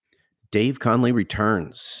Dave Conley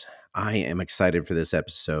returns. I am excited for this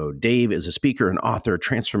episode. Dave is a speaker, an author, a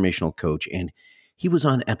transformational coach, and he was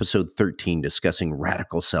on episode 13 discussing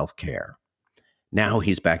radical self-care. Now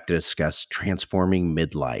he's back to discuss transforming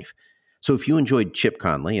midlife. So if you enjoyed Chip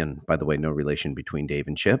Conley, and by the way, no relation between Dave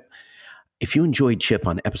and Chip, if you enjoyed Chip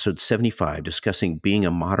on episode 75 discussing being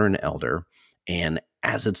a modern elder, and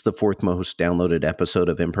as it's the fourth most downloaded episode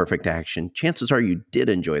of Imperfect Action, chances are you did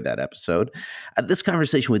enjoy that episode. This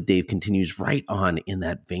conversation with Dave continues right on in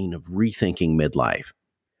that vein of rethinking midlife.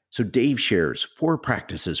 So Dave shares 4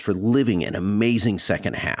 practices for living an amazing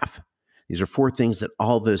second half. These are 4 things that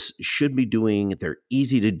all of us should be doing. They're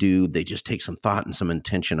easy to do. They just take some thought and some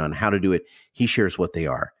intention on how to do it. He shares what they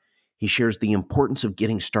are. He shares the importance of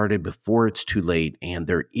getting started before it's too late, and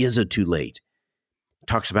there is a too late.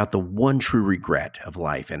 Talks about the one true regret of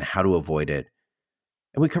life and how to avoid it.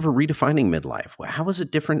 And we cover redefining midlife. Well, how is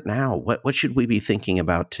it different now? What should we be thinking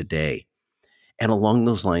about today? And along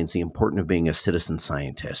those lines, the importance of being a citizen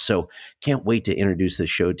scientist. So can't wait to introduce this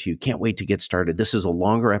show to you. Can't wait to get started. This is a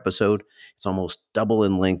longer episode. It's almost double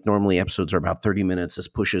in length. Normally episodes are about 30 minutes. This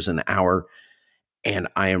pushes an hour. And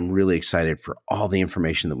I am really excited for all the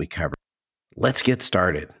information that we cover. Let's get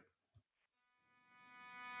started.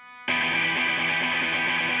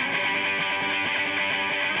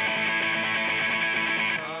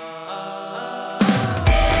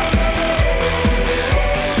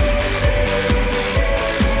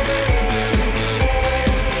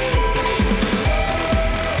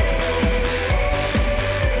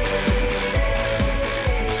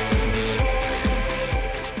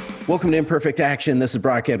 Welcome to Imperfect Action. This is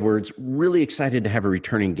Brock Edwards. Really excited to have a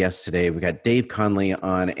returning guest today. We got Dave Conley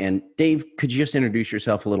on. And Dave, could you just introduce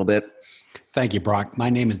yourself a little bit? Thank you, Brock. My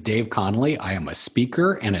name is Dave Conley. I am a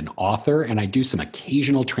speaker and an author, and I do some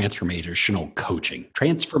occasional transformational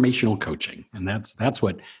coaching. And that's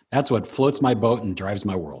what floats my boat and drives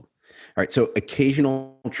my world. All right. So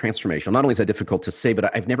occasional transformational. Not only is that difficult to say,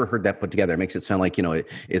 but I've never heard that put together. It makes it sound like,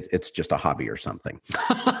 it's just a hobby or something.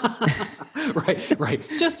 Right.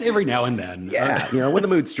 Just every now and then. Yeah. When the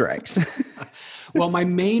mood strikes. Well, my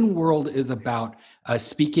main world is about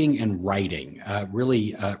speaking and writing,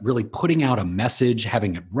 really putting out a message,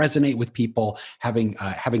 having it resonate with people, having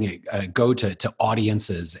it go to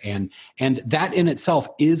audiences. And that in itself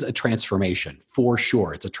is a transformation for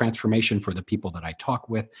sure. It's a transformation for the people that I talk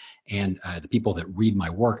with and the people that read my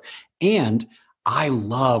work. And I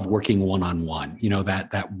love working one-on-one,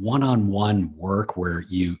 that one-on-one work where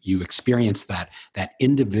you experience that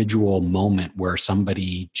individual moment where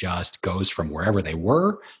somebody just goes from wherever they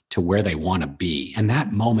were to where they want to be. And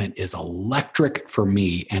that moment is electric for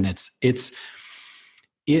me. And it's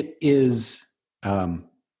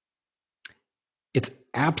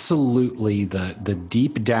absolutely the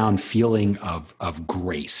deep down feeling of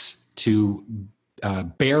grace to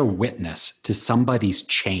bear witness to somebody's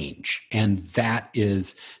change. And that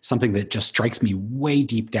is something that just strikes me way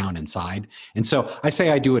deep down inside. And so I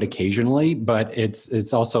say I do it occasionally, but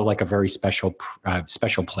it's also like a very special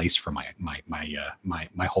place for my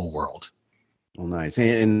whole world. Well, nice.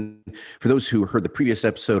 And for those who heard the previous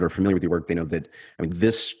episode or familiar with your work, they know that,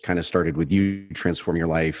 this kind of started with you transforming your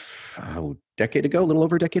life a little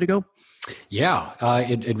over a decade ago. Yeah,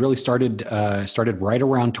 it really started right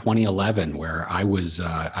around 2011, where I was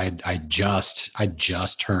I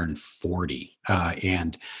just turned 40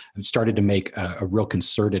 and started to make a real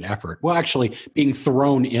concerted effort. Well, actually, being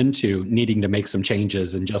thrown into needing to make some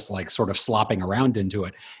changes and just like sort of slopping around into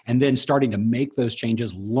it, and then starting to make those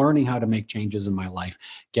changes, learning how to make changes in my life,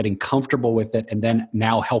 getting comfortable with it, and then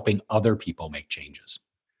now helping other people make changes.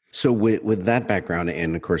 So with that background,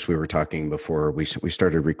 and of course we were talking before we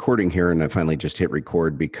started recording here, and I finally just hit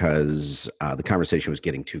record because the conversation was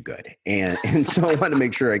getting too good, and so I wanted to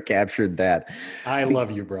make sure I captured that. I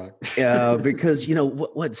love you, Brock. Because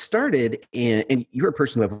what started, and you're a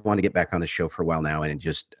person who I've wanted to get back on the show for a while now,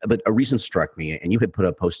 but a reason struck me, and you had put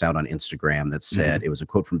a post out on Instagram that said, It was a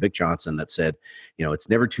quote from Vic Johnson that said, it's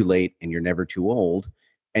never too late and you're never too old,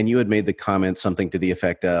 and you had made the comment something to the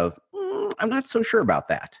effect of, I'm not so sure about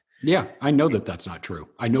that. Yeah, I know that's not true.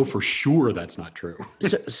 I know for sure that's not true.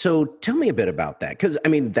 So tell me a bit about that, because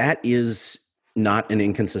that is not an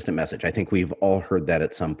inconsistent message. I think we've all heard that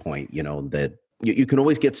at some point. That you can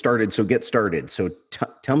always get started, so get started. So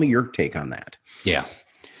tell me your take on that. Yeah,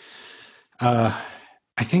 I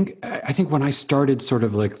think when I started sort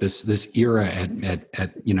of like this era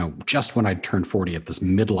at just when I'd turned 40 at this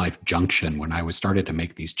midlife junction, when I was started to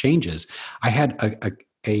make these changes, I had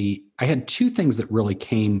I had 2 things that really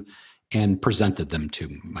came and presented them to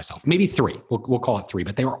myself. Maybe 3. We'll call it 3,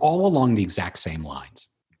 but they were all along the exact same lines.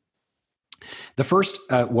 The first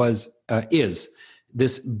is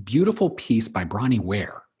this beautiful piece by Bronnie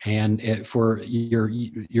Ware. And for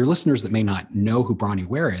your listeners that may not know who Bronnie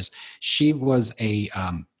Ware is, she was a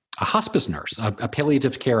hospice nurse, a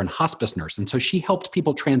palliative care and hospice nurse. And so she helped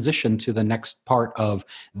people transition to the next part of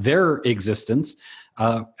their existence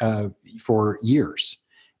for years.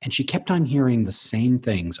 And she kept on hearing the same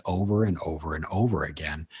things over and over and over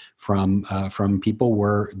again from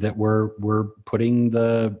people that were putting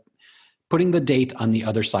the date on the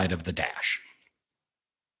other side of the dash.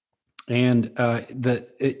 And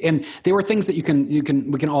they were things that we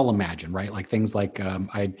can all imagine, right? Like things like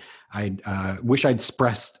I wish I'd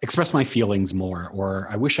expressed my feelings more, or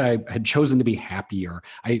I wish I had chosen to be happy, or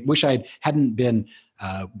I wish I hadn't been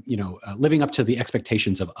living up to the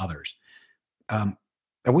expectations of others.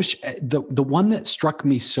 I wish the one that struck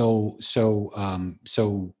me so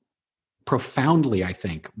profoundly, I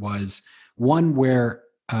think, was one where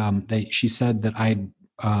she said that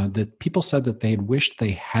that people said that they had wished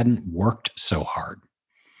they hadn't worked so hard.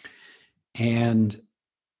 And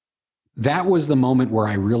that was the moment where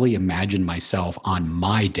I really imagined myself on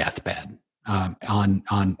my deathbed,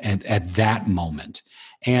 at that moment.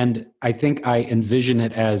 And I think I envision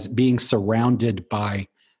it as being surrounded by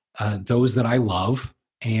those that I love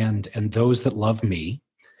and those that love me.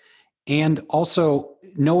 And also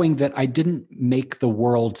knowing that I didn't make the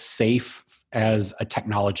world safe as a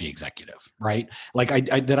technology executive, right? Like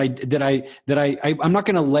I'm not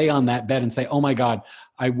going to lay on that bed and say, oh my God,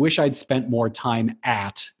 I wish I'd spent more time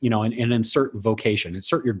at, and insert vocation,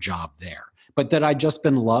 insert your job there, but that I'd just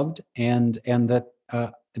been loved and that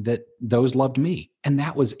those loved me. And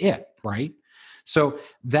that was it, right? So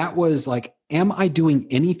that was like, am I doing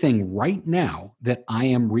anything right now that I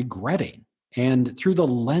am regretting? And through the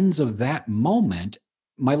lens of that moment,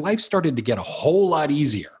 my life started to get a whole lot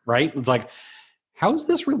easier, right? It's like, how's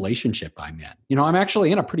this relationship I'm in? I'm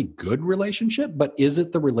actually in a pretty good relationship, but is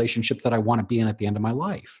it the relationship that I want to be in at the end of my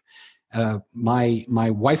life? My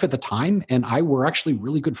wife at the time and I were actually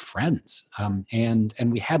really good friends, and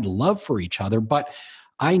we had love for each other, but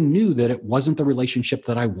I knew that it wasn't the relationship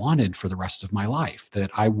that I wanted for the rest of my life,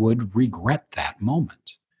 that I would regret that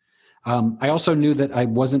moment. I also knew that I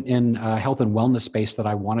wasn't in a health and wellness space that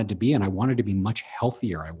I wanted to be in. I wanted to be much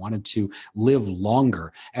healthier. I wanted to live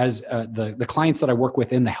longer. As the clients that I work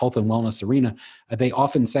with in the health and wellness arena, they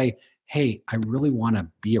often say, hey, I really want to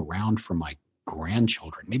be around for my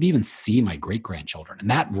grandchildren, maybe even see my great-grandchildren. And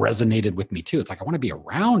that resonated with me too. It's like, I want to be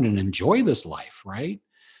around and enjoy this life, right?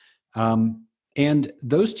 And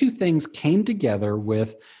those two things came together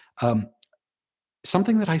with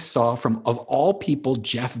something that I saw from, of all people,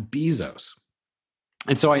 Jeff Bezos.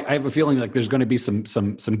 And so I have a feeling like there's going to be some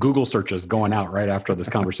Google searches going out right after this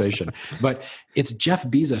conversation. But it's Jeff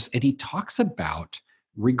Bezos, and he talks about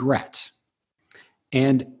regret.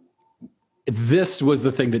 And this was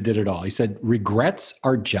the thing that did it all. He said, regrets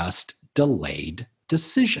are just delayed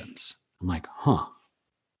decisions. I'm like, huh.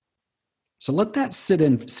 So let that sit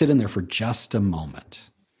in there for just a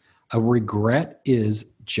moment. A regret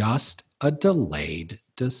is just a delayed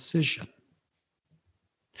decision.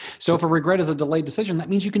 So if a regret is a delayed decision, that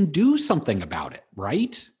means you can do something about it,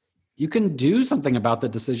 right? You can do something about the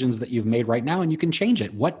decisions that you've made right now, and you can change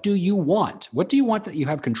it. What do you want? What do you want that you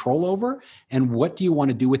have control over? And what do you want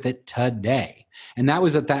to do with it today? And that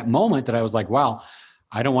was at that moment that I was like, wow,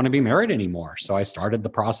 I don't want to be married anymore. So I started the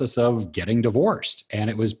process of getting divorced. And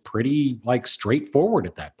it was pretty straightforward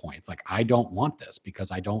at that point. It's like, I don't want this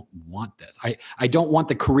because I don't want this. I don't want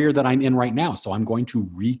the career that I'm in right now. So I'm going to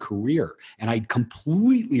re-career. And I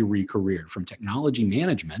completely re-careered from technology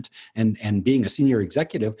management and being a senior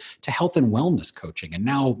executive to health and wellness coaching, and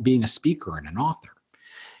now being a speaker and an author.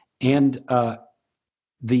 And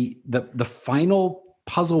the final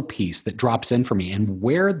puzzle piece that drops in for me, and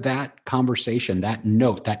where that conversation, that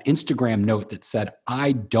note, that Instagram note that said,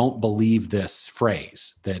 I don't believe this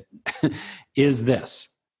phrase, that is this: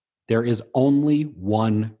 there is only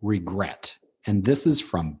one regret. And this is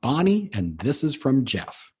from Bonnie, and this is from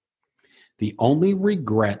Jeff. The only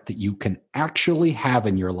regret that you can actually have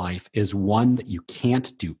in your life is one that you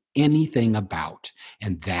can't do anything about.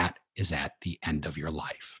 And that is at the end of your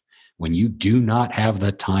life, when you do not have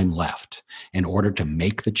the time left in order to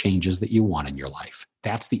make the changes that you want in your life.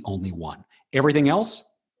 That's the only one. Everything else,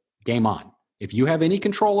 game on. If you have any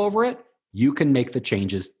control over it, you can make the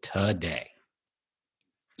changes today.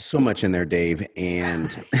 So much in there, Dave.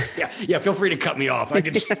 And yeah. Feel free to cut me off.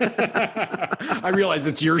 I realize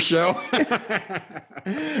it's your show.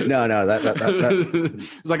 No, It was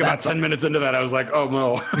like about 10 minutes into that, I was like, oh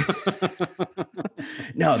no.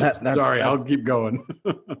 No, that's sorry. I'll keep going.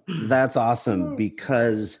 That's awesome,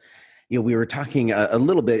 because we were talking a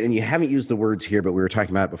little bit, and you haven't used the words here, but we were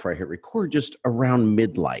talking about it before I hit record, just around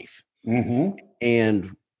midlife Mm-hmm.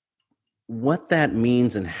 and what that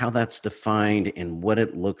means and how that's defined and what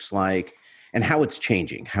it looks like and how it's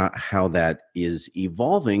changing, how that is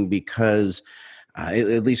evolving. Because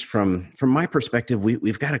at least from my perspective,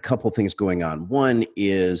 we've got a couple things going on. One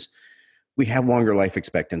is we have longer life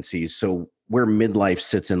expectancies. So where midlife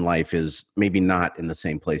sits in life is maybe not in the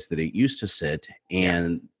same place that it used to sit. Yeah.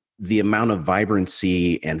 And the amount of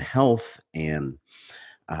vibrancy and health and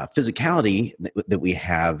physicality that we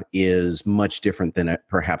have is much different than it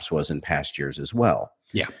perhaps was in past years as well.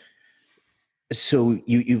 Yeah. So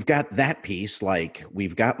you've got that piece, like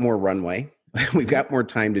we've got more runway. We've got more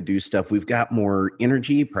time to do stuff. We've got more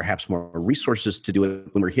energy, perhaps more resources to do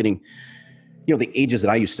it when we're hitting, the ages that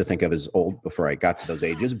I used to think of as old before I got to those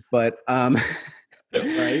ages. But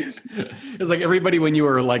Right. It's like everybody, when you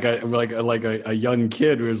were like a young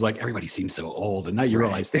kid, it was like everybody seems so old, and now you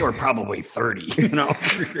realize they were probably 30.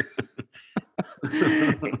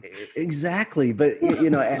 Exactly. But,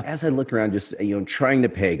 as I look around, just, trying to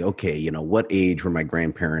peg, okay, what age were my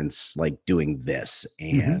grandparents like doing this?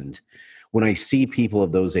 And when I see people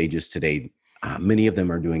of those ages today, many of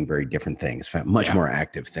them are doing very different things, much more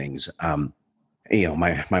active things.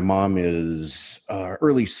 My mom is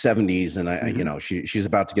early 70s, and she's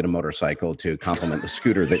about to get a motorcycle to complement the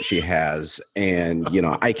scooter that she has, and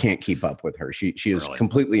I can't keep up with her. She is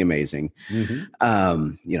completely amazing.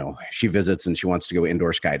 She visits and she wants to go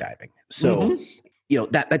indoor skydiving. So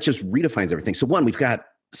that just redefines everything. So one, we've got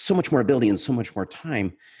so much more ability and so much more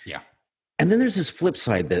time. Yeah. And then there's this flip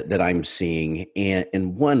side that I'm seeing,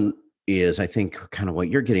 and one is, I think, kind of what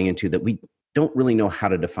you're getting into, that we don't really know how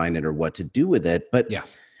to define it or what to do with it. But Yeah.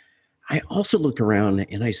 I also look around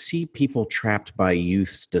and I see people trapped by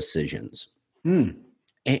youth's decisions. And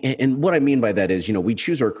what I mean by that is, we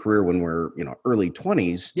choose our career when we're, early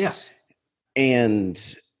 20s. Yes.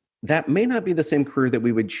 And that may not be the same career that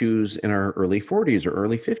we would choose in our early 40s or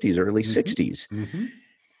early 50s or early 60s.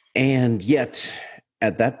 And yet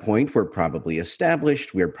at that point, we're probably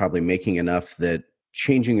established. We're probably making enough that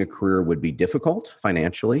changing a career would be difficult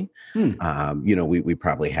financially. We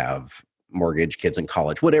probably have mortgage, kids in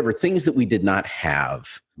college, whatever, things that we did not have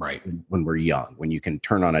when we're young, when you can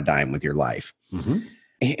turn on a dime with your life.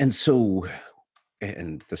 And so,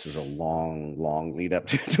 and this is a long lead up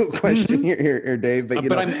to a question here, Dave.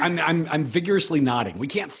 But I'm vigorously nodding. We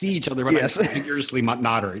can't see each other, but I'm vigorously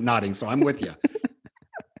nodding. So I'm with you.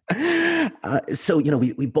 So,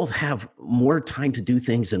 we both have more time to do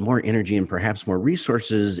things and more energy and perhaps more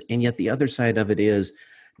resources. And yet the other side of it is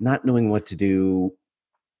not knowing what to do,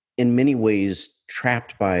 in many ways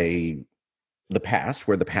trapped by the past,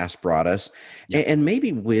 where the past brought us, and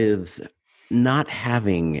maybe with not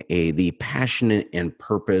having the passion and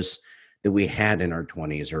purpose that we had in our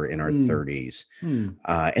 20s or in our 30s,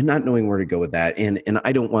 and not knowing where to go with that. And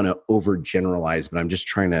I don't want to overgeneralize, but I'm just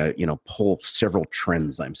trying to, pull several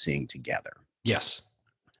trends I'm seeing together. Yes.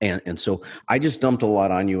 And so I just dumped a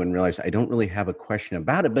lot on you and realized I don't really have a question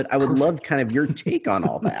about it, but I would love kind of your take on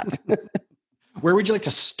all that. Where would you like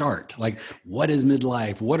to start? Like, what is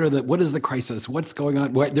midlife? What is the crisis? What's going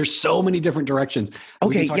on? There's so many different directions.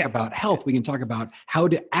 We can talk about health. We can talk about how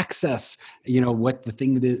to access, what the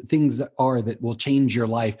things are that will change your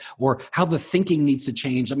life, or how the thinking needs to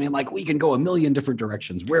change. I mean, like, we can go a million different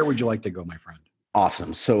directions. Where would you like to go, my friend?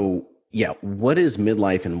 Awesome. So what is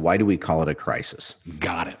midlife and why do we call it a crisis?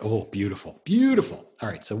 Got it. Oh, beautiful. Beautiful. All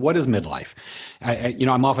right. So what is midlife?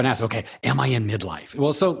 I'm often asked, okay, am I in midlife?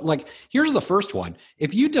 Well, so here's the first one.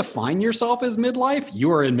 If you define yourself as midlife,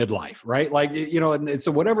 you are in midlife, right? And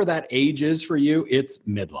so whatever that age is for you, it's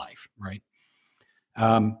midlife, right?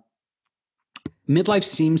 Midlife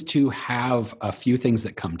seems to have a few things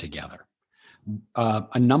that come together.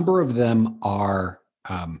 A number of them are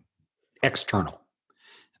external.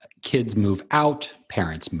 Kids move out,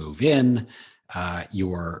 parents move in,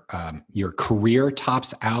 your career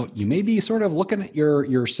tops out. You may be sort of looking at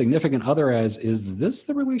your significant other as, is this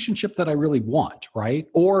the relationship that I really want, right?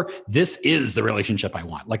 Or this is the relationship I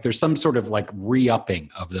want. Like there's some sort of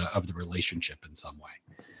re-upping of the relationship in some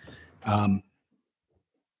way.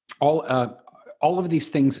 All of these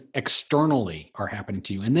things externally are happening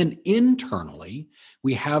to you, and then internally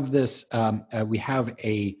we have this.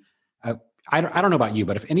 I don't know about you,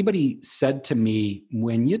 but if anybody said to me,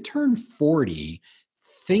 when you turn 40,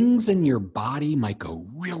 things in your body might go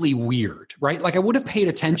really weird, right? Like I would have paid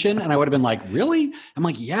attention and I would have been like, really? I'm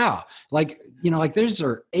like, yeah. Like, like there's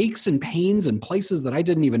aches and pains and places that I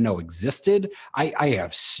didn't even know existed. I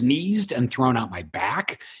have sneezed and thrown out my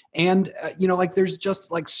back. And, like there's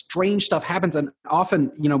just like strange stuff happens. And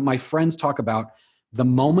often, my friends talk about the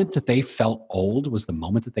moment that they felt old was the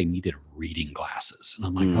moment that they needed reading glasses. And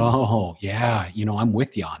I'm like, oh, yeah, I'm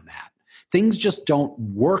with you on that. Things just don't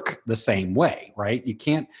work the same way, right? You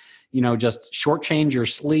can't, just shortchange your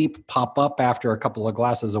sleep, pop up after a couple of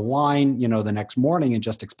glasses of wine, the next morning and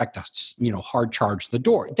just expect to, hard charge the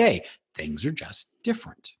day. Things are just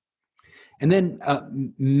different. And then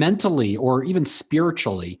mentally or even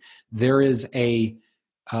spiritually, there is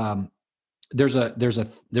there's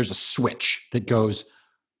a switch that goes,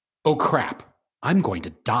 oh crap, I'm going to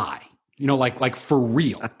die. Like for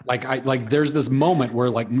real. Like there's this moment where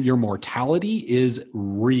like your mortality is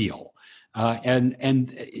real.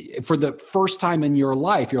 And for the first time in your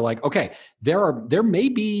life, you're like, okay, there may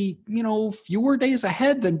be, fewer days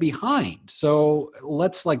ahead than behind. So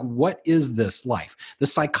let's what is this life? The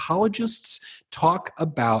psychologists talk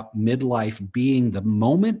about midlife being the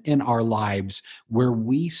moment in our lives where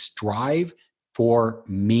we strive for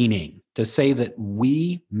meaning, to say that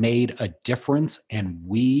we made a difference and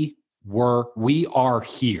we are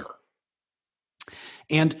here.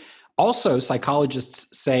 And also,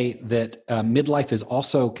 psychologists say that midlife is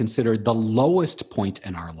also considered the lowest point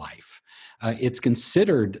in our life. It's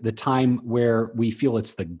considered the time where we feel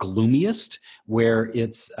it's the gloomiest, where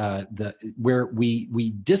it's where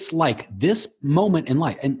we dislike this moment in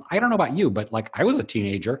life. And I don't know about you, but like I was a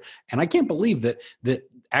teenager, and I can't believe that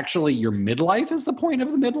actually your midlife is the point of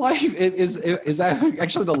the midlife. Is that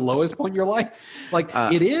actually the lowest point in your life? Like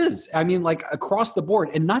it is. I mean, like across the board,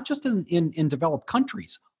 and not just in developed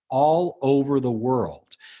countries, all over the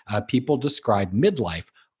world. People describe midlife,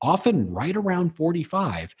 often right around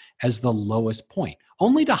 45, as the lowest point,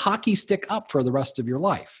 only to hockey stick up for the rest of your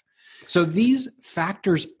life. So these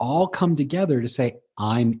factors all come together to say,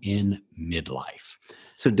 I'm in midlife.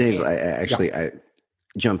 So Dave, I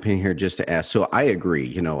jump in here just to ask. So I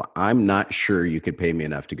agree, I'm not sure you could pay me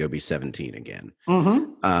enough to go be 17 again.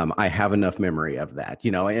 Mm-hmm. I have enough memory of that,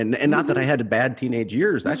 and mm-hmm. not that I had bad teenage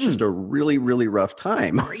years. That's just a really, really rough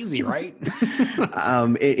time. Crazy, right?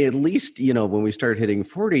 At least, when we start hitting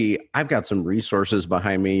 40, I've got some resources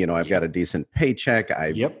behind me. I've got a decent paycheck.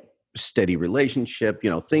 Steady relationship,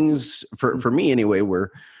 things for me anyway, we're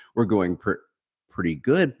going pretty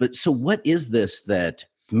good. But so what is this that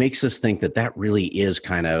makes us think that really is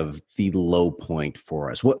kind of the low point for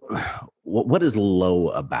us? What is low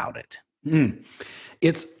about it?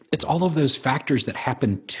 It's all of those factors that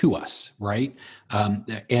happen to us, right? And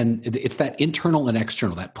it's that internal and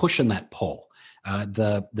external, that push and that pull.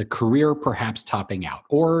 The career perhaps topping out,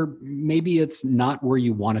 or maybe it's not where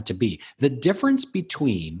you want it to be. The difference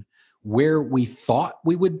between where we thought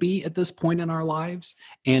we would be at this point in our lives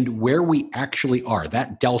and where we actually are,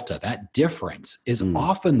 that delta, that difference is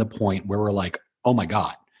often the point where we're like, oh my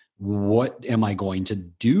God, what am I going to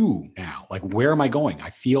do now? Like, where am I going? I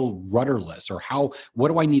feel rudderless, or what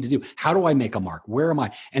do I need to do? How do I make a mark? Where am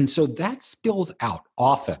I? And so that spills out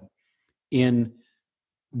often in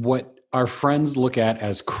what our friends look at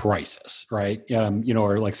as crisis, right?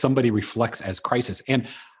 Or like somebody reflects as crisis. And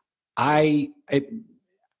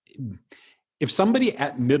if somebody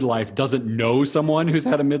at midlife doesn't know someone who's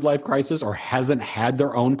had a midlife crisis or hasn't had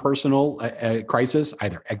their own personal crisis,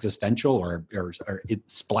 either existential or it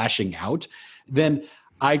splashing out, then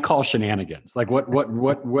I call shenanigans. Like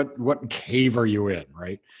what cave are you in,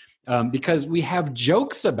 right? Because we have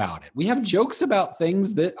jokes about it. We have jokes about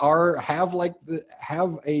things that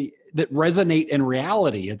that resonate in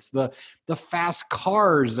reality. It's the fast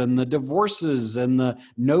cars and the divorces and the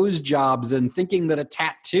nose jobs and thinking that a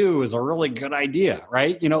tattoo is a really good idea,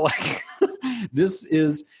 right? This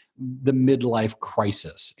is the midlife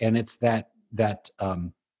crisis, and it's that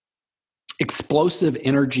explosive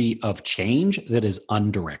energy of change that is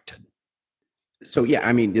undirected. So, yeah,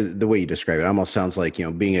 I mean, the way you describe it almost sounds like,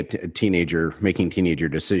 being a teenager, making teenager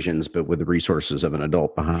decisions, but with the resources of an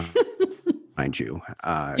adult behind you.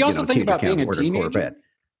 You also think about being a teenager.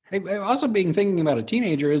 Also thinking about a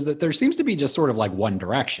teenager is that there seems to be just sort of like one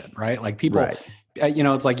direction, right? Like people, right.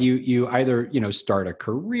 It's like you either, start a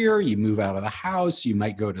career, you move out of the house, you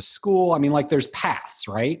might go to school. I mean, like there's paths,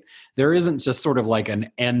 right? There isn't just sort of like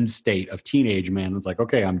an end state of teenage man. It's like,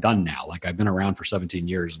 okay, I'm done now. Like I've been around for 17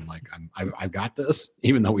 years and like I've got this,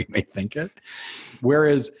 even though we may think it.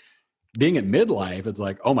 Whereas being at midlife, it's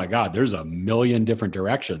like, oh my God, there's a million different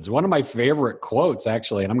directions. One of my favorite quotes,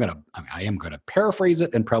 actually, and I am going to paraphrase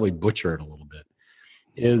it and probably butcher it a little bit,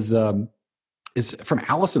 is from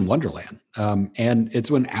Alice in Wonderland, and it's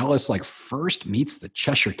when Alice like first meets the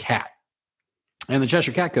Cheshire Cat, and the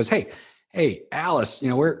Cheshire Cat goes, "Hey, Alice,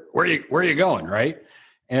 where are you going, right?"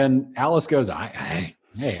 And Alice goes, "Hey,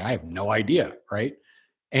 I have no idea, right?"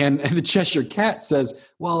 And the Cheshire Cat says,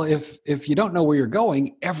 "Well, if you don't know where you're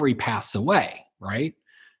going, every path's away, right?"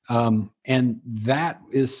 And that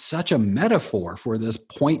is such a metaphor for this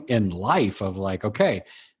point in life of like, okay,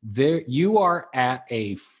 there you are at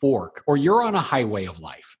a fork, or you're on a highway of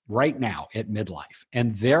life right now at midlife,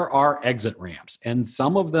 and there are exit ramps, and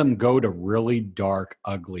some of them go to really dark,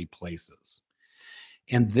 ugly places.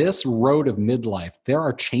 And this road of midlife, there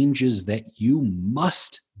are changes that you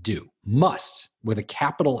must do, must with a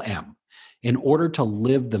capital M, in order to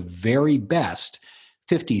live the very best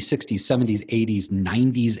 50s, 60s, 70s, 80s,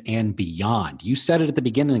 90s, and beyond. You said it at the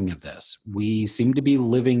beginning of this. We seem to be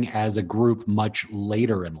living as a group much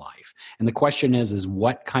later in life. And the question is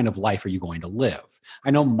what kind of life are you going to live?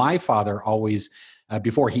 I know my father always,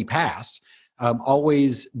 before he passed,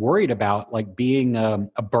 always worried about like being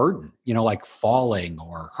a burden, like falling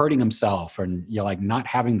or hurting himself, and like not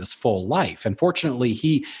having this full life. And fortunately,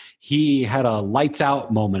 he had a lights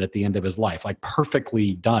out moment at the end of his life, like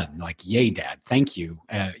perfectly done, like yay, Dad, thank you.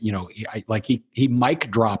 He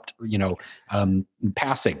mic dropped,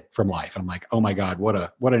 passing from life. And I'm like, oh my God, what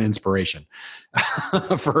an inspiration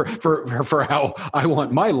for how I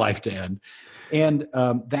want my life to end. And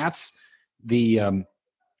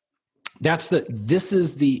this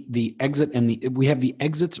is the exit, and we have the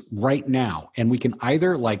exits right now, and we can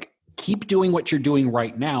either like keep doing what you're doing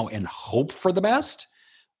right now and hope for the best,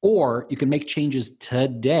 or you can make changes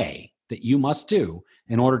today that you must do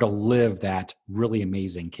in order to live that really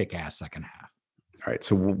amazing kick-ass second half. All right.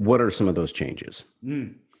 So what are some of those changes?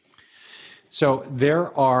 So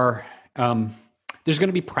there are there's going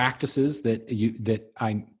to be practices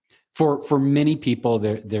for many people,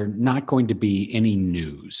 they're not going to be any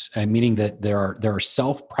news, meaning that there are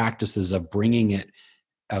self practices of bringing it,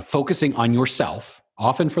 focusing on yourself,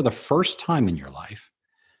 often for the first time in your life,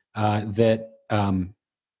 that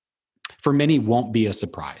for many won't be a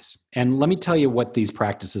surprise. And let me tell you what these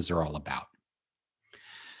practices are all about.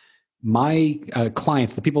 My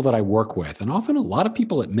clients, the people that I work with, and often a lot of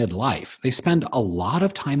people at midlife, they spend a lot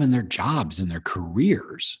of time in their jobs, in their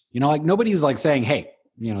careers. Like nobody's like saying, hey,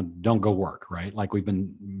 don't go work, right? Like we've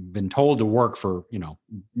been told to work for,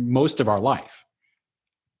 most of our life.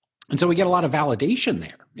 And so we get a lot of validation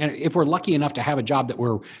there. And if we're lucky enough to have a job that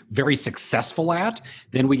we're very successful at,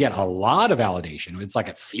 then we get a lot of validation. It's like,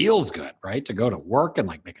 it feels good, right? To go to work and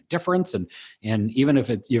like make a difference. And even if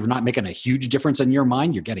you're not making a huge difference in your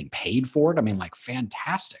mind, you're getting paid for it. I mean, like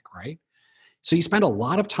fantastic, right? So you spend a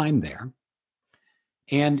lot of time there.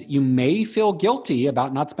 And you may feel guilty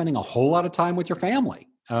about not spending a whole lot of time with your family.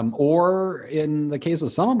 Or in the case of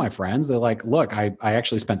some of my friends, they're like, look, I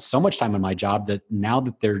actually spent so much time in my job that now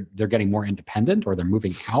that they're getting more independent or they're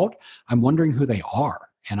moving out, I'm wondering who they are.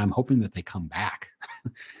 And I'm hoping that they come back.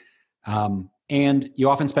 And you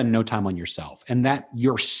often spend no time on yourself. And that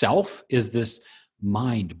yourself is this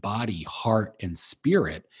mind, body, heart, and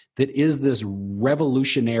spirit that is this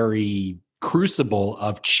revolutionary crucible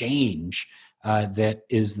of change. That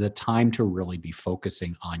is the time to really be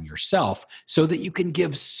focusing on yourself so that you can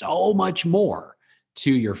give so much more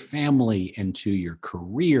to your family and to your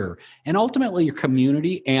career and ultimately your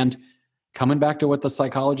community. And coming back to what the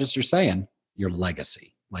psychologists are saying, your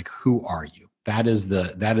legacy. Like, who are you? That is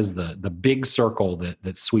the big circle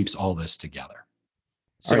that sweeps all this together.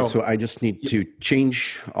 So, all right, so I just need to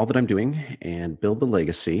change all that I'm doing and build the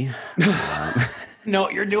legacy.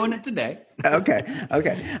 No, you're doing it today. Okay.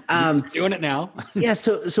 You're doing it now. Yeah.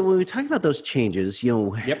 So when we talk about those changes,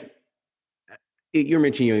 Yep. You're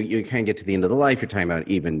mentioning you kind of get to the end of the life. You're talking about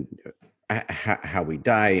even how we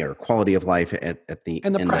die or quality of life at the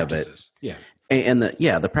and the end practices. of it. Yeah. And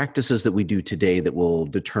the practices that we do today that will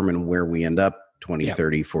determine where we end up 20,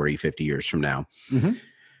 30, 40, 50 years from now. Mm-hmm.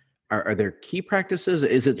 Are there key practices?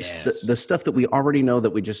 Is it the stuff that we already know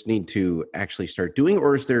that we just need to actually start doing?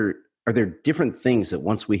 Or are there different things that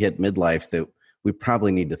once we hit midlife that we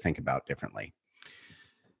probably need to think about differently?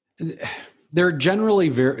 There are generally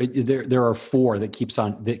there are four that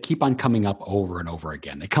keep on coming up over and over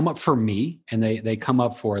again. They come up for me, and they come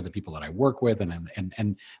up for the people that I work with,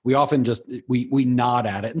 and we often just we nod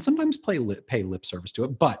at it and sometimes pay lip service to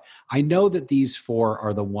it. But I know that these four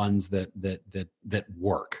are the ones that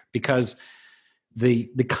work, because the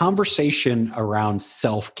conversation around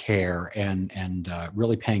self-care and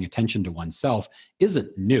really paying attention to oneself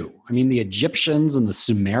isn't new. I mean, the Egyptians and the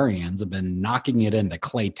Sumerians have been knocking it into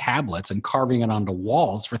clay tablets and carving it onto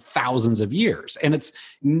walls for thousands of years. And it's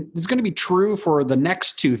going to be true for the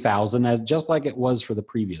next 2000 as just like it was for the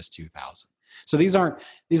previous 2000. So these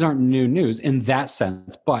aren't new news in that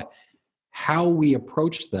sense, but how we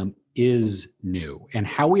approach them is new, and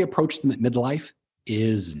how we approach them at midlife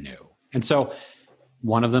is new. And so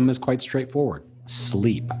one of them is quite straightforward.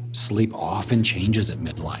 Sleep. Sleep often changes at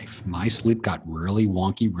midlife. My sleep got really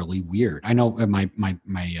wonky, really weird. I know my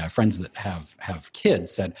friends that have kids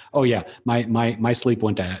said, "Oh yeah, my sleep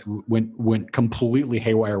went completely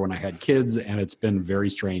haywire when I had kids, and it's been very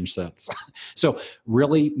strange since." So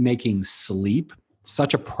really making sleep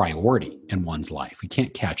such a priority in one's life. You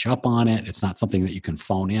can't catch up on it. It's not something that you can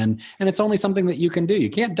phone in, and it's only something that you can do. You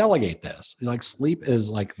can't delegate this. Like sleep is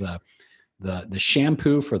like the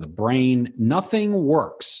shampoo for the brain. Nothing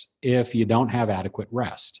works if you don't have adequate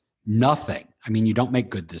rest. Nothing. I mean, you don't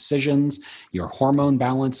make good decisions. Your hormone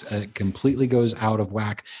balance completely goes out of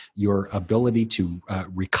whack. Your ability to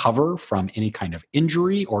recover from any kind of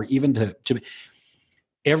injury, or even to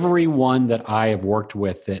everyone that I have worked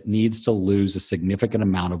with that needs to lose a significant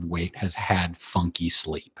amount of weight has had funky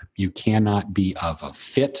sleep. You cannot be of a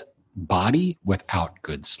fit body without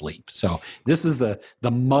good sleep. So this is the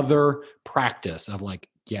mother practice of like,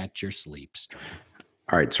 get your sleep straight.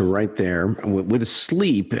 All right. So right there with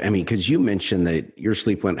sleep, I mean, because you mentioned that your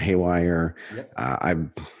sleep went haywire. Yep. I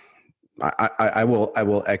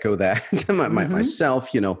will echo that to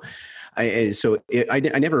myself, you know. I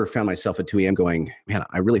never found myself at 2 a.m. going, man,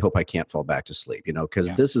 I really hope I can't fall back to sleep, you know,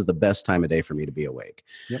 because this is the best time of day for me to be awake.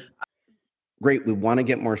 Yep. Great. We want to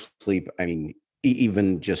get more sleep. I mean,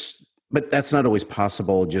 but that's not always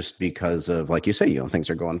possible just because of, like you say, you know, things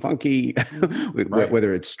are going funky, right.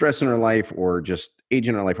 Whether it's stress in our life or just age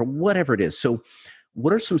in our life or whatever it is. So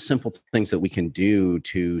what are some simple things that we can do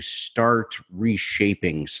to start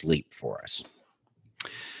reshaping sleep for us?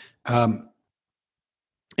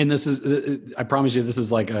 And this is, I promise you, this is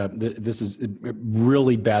like this is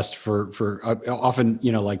really best for often,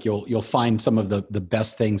 you know, like you'll find some of the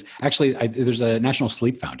best things. Actually, there's a National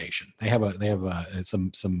Sleep Foundation. They have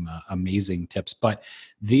some amazing tips, but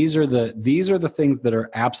these are the things that are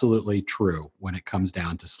absolutely true when it comes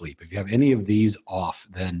down to sleep. If you have any of these off,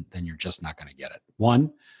 then you're just not going to get it. One,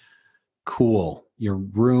 cool. Your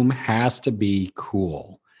room has to be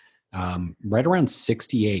cool. Right around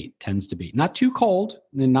 68 tends to be not too cold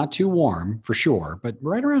and not too warm for sure, but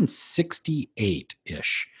right around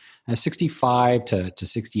 68-ish, 65 to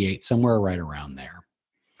 68, somewhere right around there.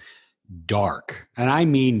 Dark. And I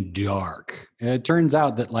mean dark. It turns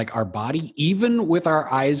out that like our body, even with our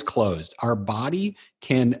eyes closed, our body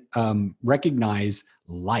can recognize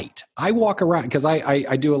light. I walk around because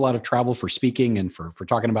I do a lot of travel for speaking and for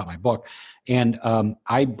talking about my book. And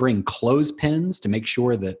I bring clothespins to make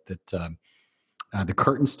sure that the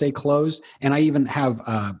curtains stay closed. And I even have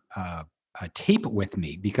a tape with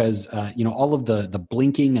me because you know, all of the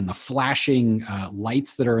blinking and the flashing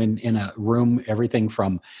lights that are in a room, everything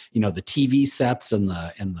from, you know, the TV sets and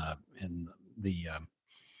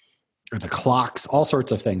the clocks, all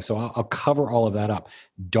sorts of things. So I'll cover all of that up.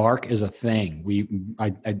 Dark is a thing.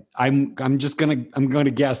 I'm going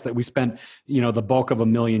to guess that we spent, you know, the bulk of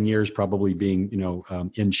 1,000,000 years probably being, you know,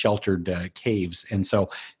 in sheltered caves, and so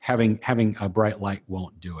having a bright light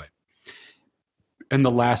won't do it. And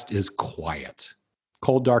the last is quiet.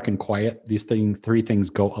 Cold, dark, and quiet. These three things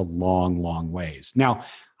go a long, long ways. Now,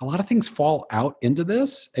 a lot of things fall out into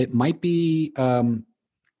this. It might be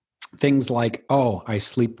things like, oh, I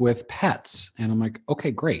sleep with pets. And I'm like, okay,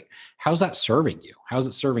 great. How's that serving you? How's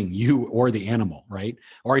it serving you or the animal, right?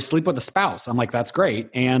 Or I sleep with a spouse. I'm like, that's great.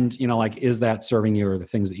 And, you know, like, is that serving you, or the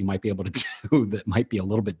things that you might be able to do that might be a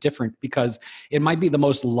little bit different, because it might be the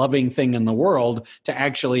most loving thing in the world to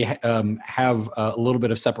actually have a little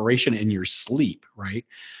bit of separation in your sleep, right?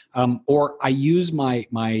 Or I use my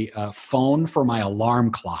phone for my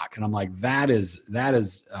alarm clock. And I'm like, that is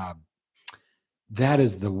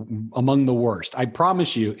among the worst. I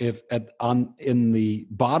promise you, if in the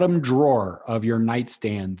bottom drawer of your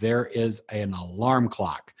nightstand there is an alarm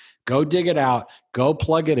clock, go dig it out, go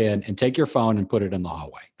plug it in, and take your phone and put it in the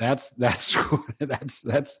hallway. That's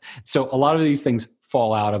so a lot of these things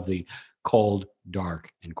fall out of the cold,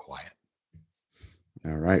 dark, and quiet.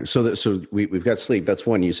 All right. So we've got sleep. That's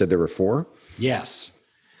one. You said there were four? Yes.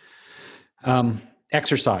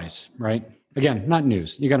 Exercise, right? Again, not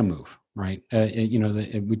news. You got to move. Right. You know,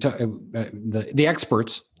 the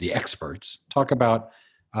experts talk about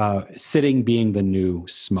sitting being the new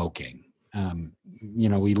smoking.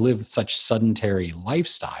 we live such sedentary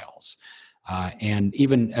lifestyles. And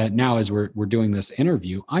even now, as we're doing this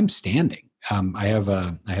interview, I'm standing. I have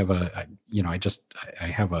a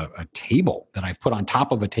table that I've put on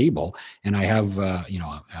top of a table, and I have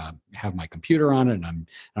have my computer on it, and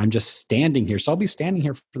I'm just standing here. So I'll be standing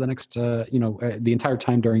here for the next the entire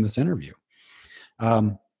time during this interview.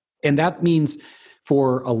 And that means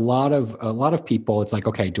for a lot of people, it's like,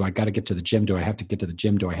 okay, do I got to get to the gym? Do I have to get to the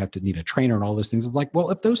gym? Do I have to need a trainer and all those things? It's like, well,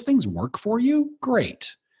 if those things work for you,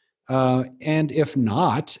 great. And if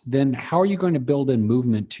not, then how are you going to build in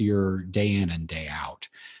movement to your day in and day out?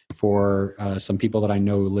 For some people that I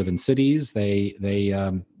know live in cities, they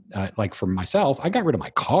like for myself, I got rid of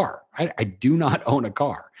my car. I do not own a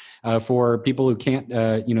car. For people who can't,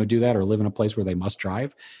 do that or live in a place where they must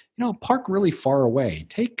drive, park really far away.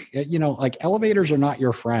 Take, like elevators are not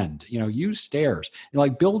your friend. Use stairs. And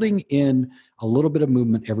like building in a little bit of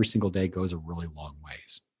movement every single day goes a really long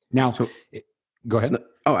ways. Now, go ahead.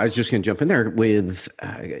 Oh, I was just going to jump in there with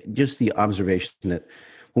just the observation that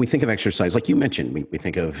when we think of exercise, like you mentioned, we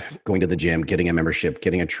think of going to the gym, getting a membership,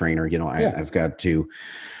 getting a trainer. I've got to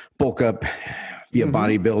bulk up, be a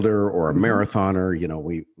bodybuilder or a marathoner.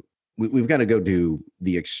 We've got to go do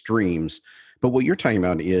the extremes. But what you're talking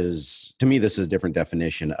about is, to me, this is a different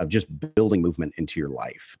definition of just building movement into your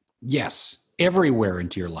life. Yes, everywhere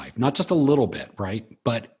into your life, not just a little bit, right?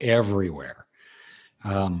 But everywhere.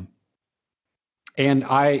 And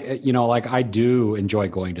I do enjoy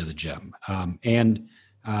going to the gym. And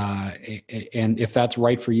if that's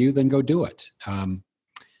right for you, then go do it.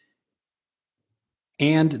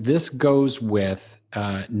 And this goes with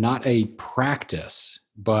not a practice,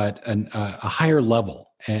 but a higher level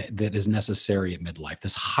that is necessary at midlife.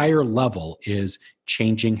 This higher level is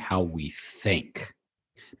changing how we think,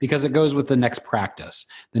 because it goes with the next practice.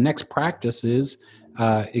 The next practice is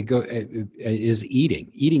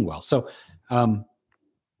eating well. So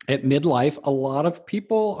at midlife, a lot of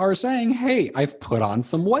people are saying, hey, I've put on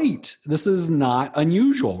some weight. This is not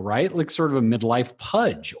unusual, right? Like sort of a midlife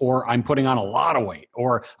pudge, or I'm putting on a lot of weight,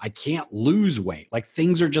 or I can't lose weight. Like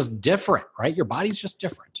things are just different, right? Your body's just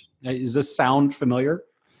different. Does this sound familiar?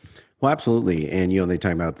 Well, absolutely. And, they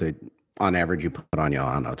talk about that on average, you put on,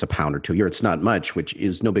 I don't know, it's a pound or 2 a year. It's not much, which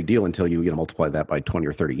is no big deal until you multiply that by 20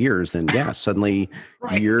 or 30 years. Then suddenly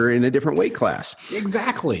right. You're in a different weight class.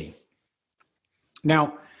 Exactly.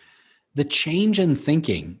 Now, the change in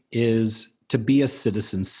thinking is to be a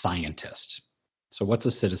citizen scientist. So what's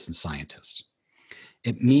a citizen scientist?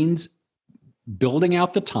 It means building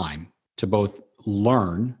out the time to both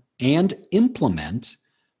learn and implement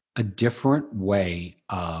a different way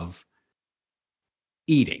of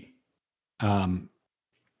eating.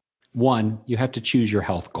 One, you have to choose your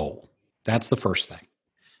health goal. That's the first thing.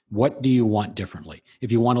 What do you want differently?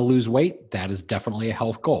 If you want to lose weight, that is definitely a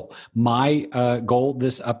health goal. My goal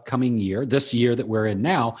this upcoming year, this year that we're in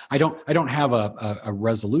now, I don't have a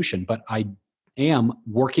resolution, but I am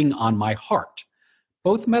working on my heart,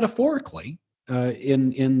 both metaphorically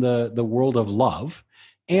in the world of love,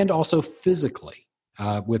 and also physically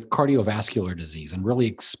with cardiovascular disease, and really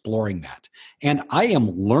exploring that. And I am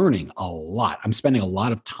learning a lot. I'm spending a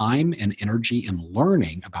lot of time and energy in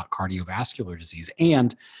learning about cardiovascular disease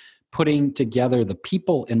and putting together the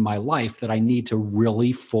people in my life that I need to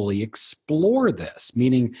really fully explore this.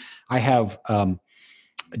 Meaning I have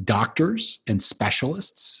doctors and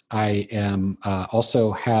specialists. I am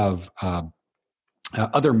also have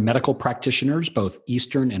other medical practitioners, both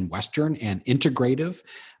Eastern and Western, and integrative,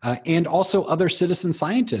 and also other citizen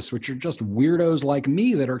scientists, which are just weirdos like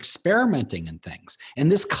me that are experimenting in things. And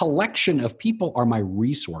this collection of people are my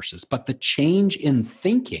resources. But the change in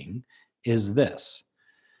thinking is this.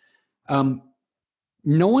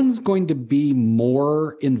 No one's going to be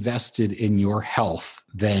more invested in your health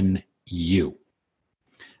than you.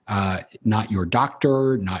 Not your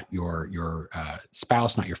doctor, not your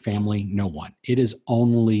spouse, not your family, no one. It is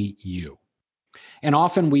only you. And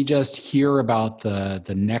often we just hear about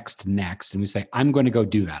the next, and we say, I'm going to go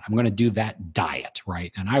do that. I'm going to do that diet,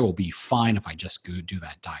 right? And I will be fine if I just go do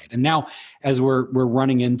that diet. And now as we're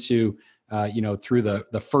running into, through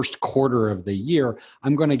the first quarter of the year,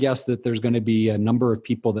 I'm going to guess that there's going to be a number of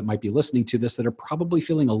people that might be listening to this that are probably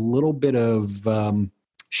feeling a little bit of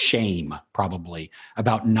shame, probably,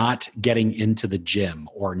 about not getting into the gym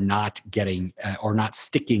or not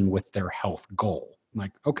sticking with their health goal. I'm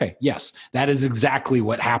like, okay, yes, that is exactly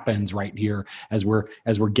what happens right here as we're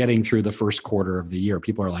getting through the first quarter of the year.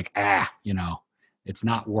 People are like, it's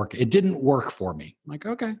not working. It didn't work for me. I'm like,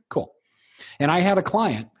 okay, cool. And I had a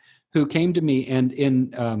client who came to me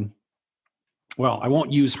and I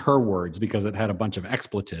won't use her words because it had a bunch of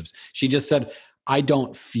expletives. She just said, I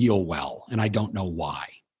don't feel well and I don't know why.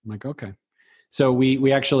 I'm like, okay. So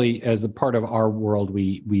we actually, as a part of our world,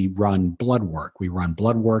 we run blood work. We run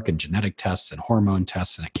blood work and genetic tests and hormone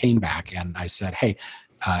tests. And it came back and I said, hey,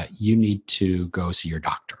 you need to go see your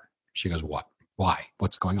doctor. She goes, what? Why?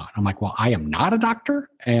 What's going on? I'm like, well, I am not a doctor.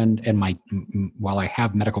 And while I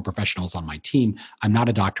have medical professionals on my team, I'm not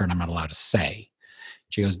a doctor and I'm not allowed to say.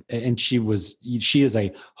 She goes, and she is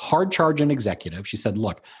a hard charging executive. She said,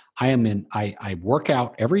 look, I work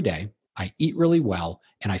out every day. I eat really well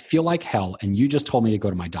and I feel like hell. And you just told me to go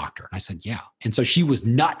to my doctor. And I said, yeah. And so she was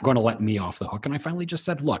not going to let me off the hook. And I finally just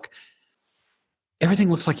said, look, everything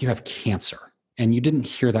looks like you have cancer. And you didn't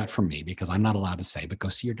hear that from me because I'm not allowed to say, but go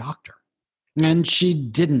see your doctor. And she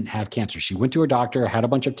didn't have cancer. She went to her doctor, had a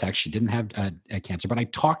bunch of texts. She didn't have cancer, but I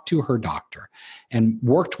talked to her doctor and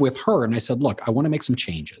worked with her. And I said, look, I want to make some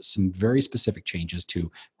changes, some very specific changes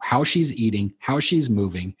to how she's eating, how she's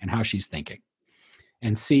moving, and how she's thinking.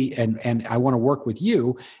 And see, and I want to work with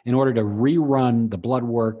you in order to rerun the blood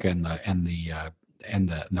work and the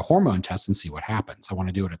hormone tests and see what happens. I want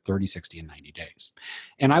to do it at 30, 60, and 90 days.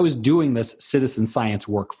 And I was doing this citizen science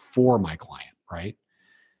work for my client, right?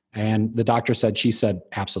 And the doctor said, she said,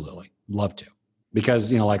 absolutely, love to.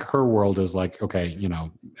 Because, like her world is like, okay,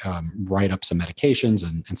 write up some medications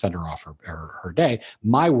and send her off her day.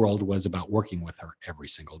 My world was about working with her every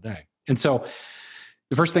single day. And so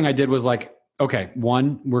the first thing I did was like, okay,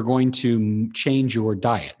 one, we're going to change your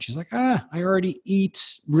diet. She's like, I already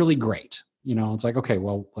eat really great. It's like, okay,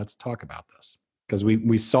 well, let's talk about this. Because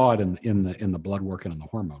we saw it in the blood work and in the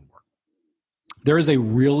hormone work. There is a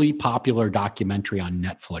really popular documentary on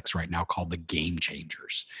Netflix right now called The Game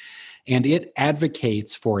Changers. And it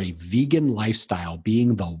advocates for a vegan lifestyle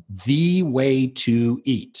being the way to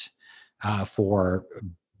eat for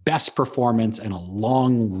best performance and a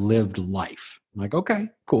long-lived life. I'm like, okay,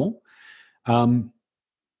 cool.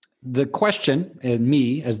 The question, and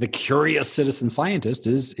me as the curious citizen scientist,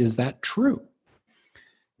 is that true?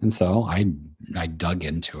 And so I dug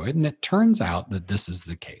into it, and it turns out that this is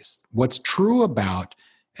the case. What's true about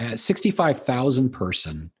a 65,000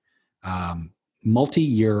 person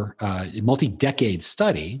multi-decade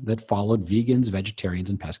study that followed vegans, vegetarians,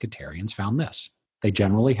 and pescatarians found this. They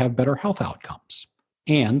generally have better health outcomes.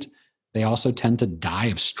 And they also tend to die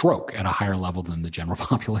of stroke at a higher level than the general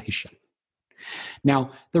population. Now,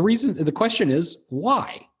 the question is,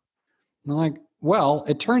 why? I'm like, well,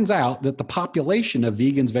 it turns out that the population of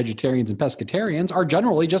vegans, vegetarians, and pescatarians are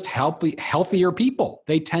generally just healthier people.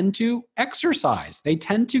 They tend to exercise. They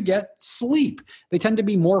tend to get sleep. They tend to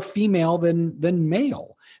be more female than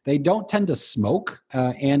male. They don't tend to smoke,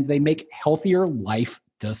 and they make healthier life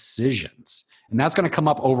decisions. And that's going to come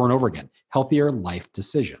up over and over again, healthier life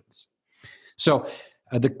decisions. So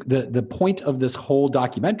the point of this whole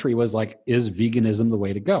documentary was like, is veganism the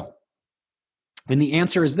way to go? And the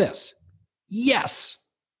answer is this. Yes.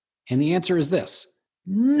 And the answer is this.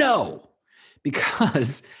 No.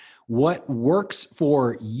 Because what works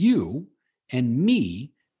for you and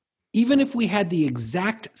me, even if we had the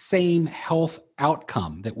exact same health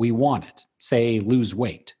outcome that we wanted, say lose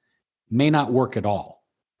weight, may not work at all.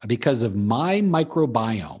 Because of my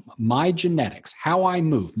microbiome, my genetics, how I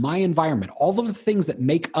move, my environment, all of the things that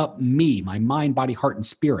make up me, my mind, body, heart, and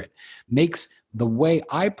spirit, makes the way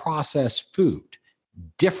I process food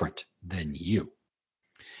different than you.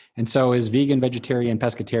 And so is vegan, vegetarian,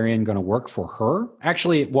 pescatarian going to work for her?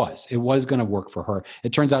 Actually, it was. It was going to work for her.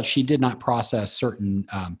 It turns out she did not process certain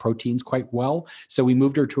proteins quite well. So we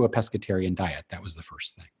moved her to a pescatarian diet. That was the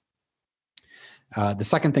first thing. The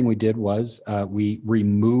second thing we did was we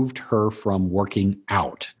removed her from working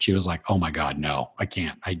out. She was like, oh my God, no, I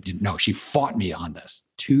can't. I didn't know. She fought me on this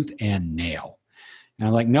tooth and nail. And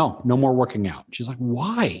I'm like, no more working out. She's like,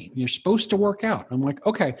 why? You're supposed to work out. I'm like,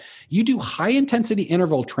 okay, you do high intensity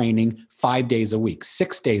interval training 5 days a week,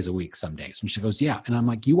 6 days a week some days. And she goes, yeah. And I'm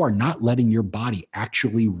like, you are not letting your body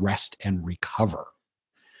actually rest and recover.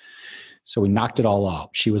 So we knocked it all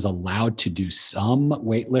out. She was allowed to do some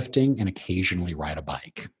weightlifting and occasionally ride a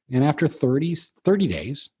bike. And after 30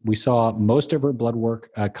 days, we saw most of her blood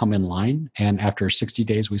work come in line. And after 60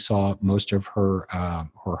 days, we saw most of her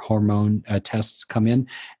hormone tests come in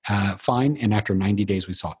fine. And after 90 days,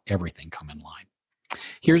 we saw everything come in line.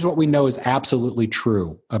 Here's what we know is absolutely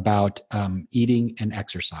true about eating and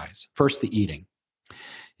exercise. First, the eating.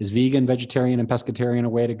 Is vegan, vegetarian, and pescatarian a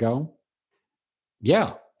way to go?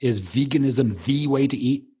 Yeah. Is veganism the way to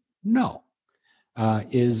eat? No.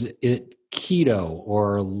 Is it keto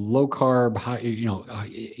or low carb,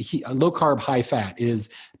 low carb, high fat? Is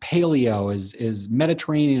paleo? Is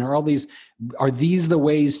Mediterranean? Are these the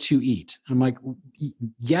ways to eat? I'm like,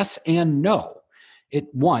 yes and no.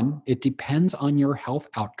 It depends on your health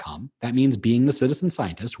outcome. That means being the citizen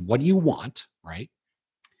scientist. What do you want, right?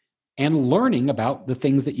 And learning about the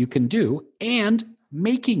things that you can do and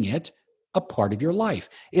making it a part of your life.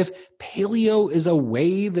 If paleo is a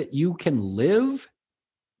way that you can live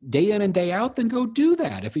day in and day out, then go do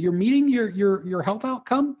that. If you're meeting your health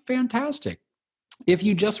outcome, fantastic. If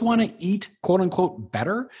you just want to eat, quote unquote,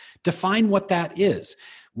 better, define what that is.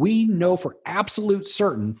 We know for absolute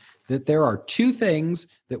certain that there are two things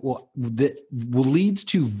that will leads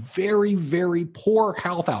to very, very poor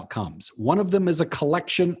health outcomes. One of them is a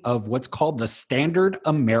collection of what's called the standard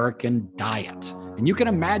American diet. And you can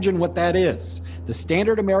imagine what that is. The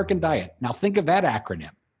standard American diet. Now think of that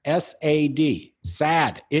acronym. SAD.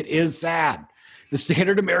 SAD. It is sad. The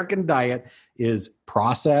standard American diet is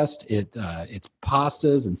processed. It's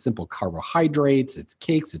pastas and simple carbohydrates. It's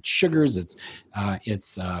cakes. It's sugars. It's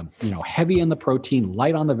heavy in the protein,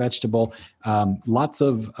 light on the vegetable. Lots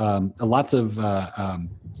of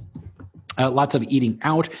eating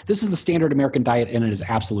out. This is the standard American diet, and it is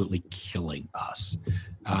absolutely killing us.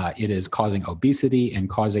 It is causing obesity and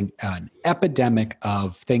causing an epidemic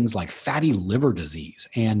of things like fatty liver disease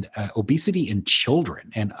and obesity in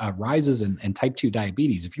children and rises in type 2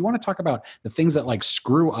 diabetes. If you want to talk about the things that like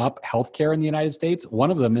screw up healthcare in the United States,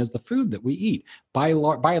 one of them is the food that we eat. By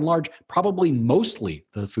and large, probably mostly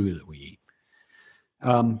the food that we eat.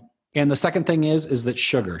 And the second thing is that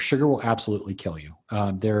sugar will absolutely kill you.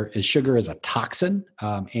 Sugar is a toxin.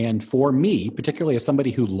 And for me, particularly as somebody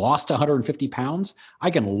who lost 150 pounds, I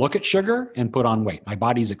can look at sugar and put on weight. My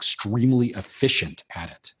body's extremely efficient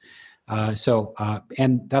at it.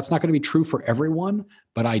 And that's not going to be true for everyone,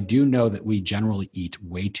 but I do know that we generally eat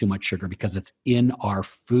way too much sugar because it's in our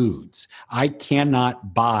foods. I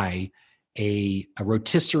cannot buy a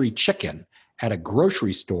rotisserie chicken at a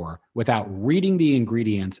grocery store without reading the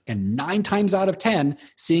ingredients and 9 times out of 10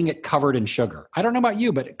 seeing it covered in sugar. I don't know about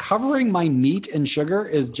you, but covering my meat in sugar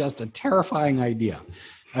is just a terrifying idea.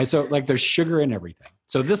 So like there's sugar in everything.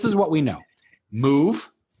 So this is what we know.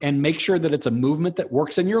 Move and make sure that it's a movement that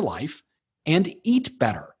works in your life, and eat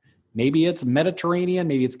better. Maybe it's Mediterranean,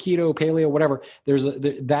 maybe it's keto, paleo, whatever.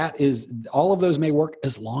 All of those may work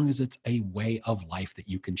as long as it's a way of life that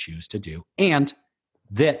you can choose to do, and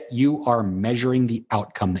that you are measuring the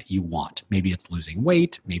outcome that you want. Maybe it's losing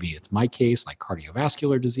weight. Maybe it's my case, like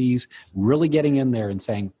cardiovascular disease, really getting in there and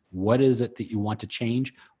saying, what is it that you want to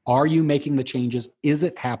change? Are you making the changes? Is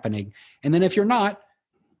it happening? And then if you're not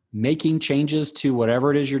making changes to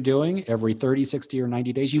whatever it is you're doing every 30, 60, or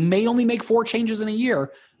 90 days, you may only make 4 changes in a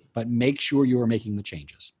year, but make sure you are making the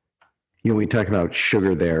changes. We talk about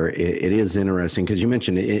sugar there. It is interesting because you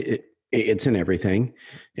mentioned it's in everything.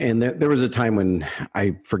 And there was a time when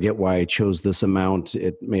I forget why I chose this amount.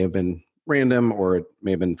 It may have been random or it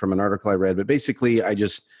may have been from an article I read, but basically I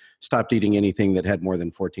just stopped eating anything that had more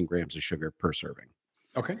than 14 grams of sugar per serving.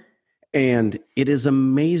 Okay. And it is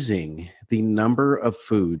amazing the number of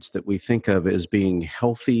foods that we think of as being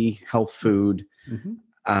healthy, health food,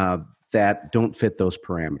 that don't fit those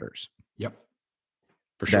parameters. Yep.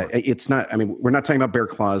 For sure. It's not, we're not talking about bear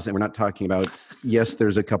claws, and we're not talking about, yes,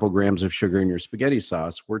 there's a couple grams of sugar in your spaghetti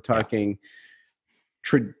sauce. We're talking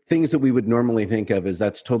things that we would normally think of as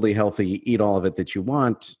that's totally healthy. Eat all of it that you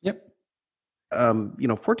want. Yep.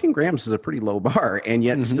 14 grams is a pretty low bar, and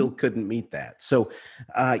yet still couldn't meet that. So,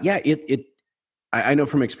 I know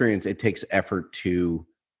from experience, it takes effort to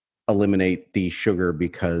eliminate the sugar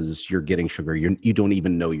because you're getting sugar you don't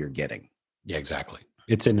even know you're getting. Yeah, exactly.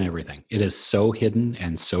 It's in everything. It is so hidden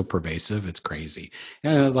and so pervasive. It's crazy.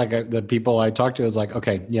 And it's like the people I talk to is like,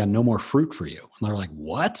 okay, yeah, no more fruit for you. And they're like,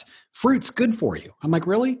 what? Fruit's good for you. I'm like,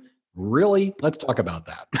 really? Really? Let's talk about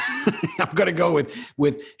that. I'm going to go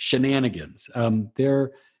with shenanigans. And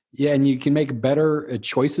you can make better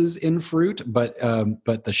choices in fruit, but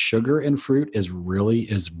the sugar in fruit is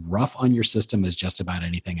rough on your system as just about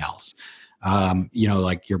anything else.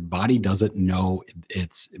 Like your body doesn't know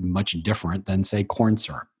it's much different than, say, corn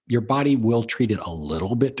syrup. Your body will treat it a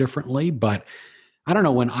little bit differently, but I don't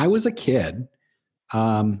know. When I was a kid,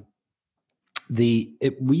 we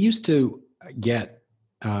used to get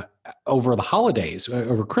over the holidays,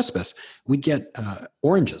 over Christmas, we'd get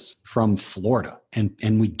oranges from Florida,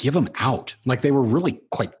 and we'd give them out like they were really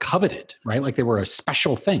quite coveted, right? Like they were a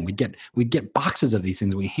special thing. We'd get boxes of these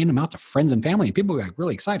things, and we hand them out to friends and family, and people were like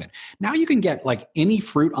really excited. Now you can get like any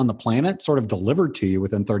fruit on the planet sort of delivered to you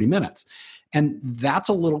within 30 minutes. And that's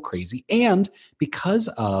a little crazy. And because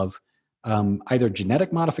of either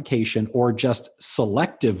genetic modification or just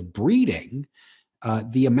selective breeding,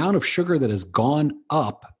 the amount of sugar that has gone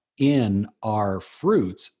up in our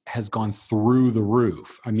fruits has gone through the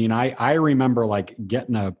roof. I mean, I remember like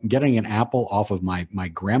getting an apple off of my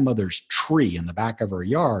grandmother's tree in the back of her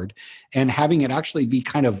yard and having it actually be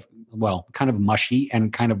kind of mushy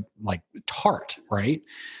and kind of like tart, right?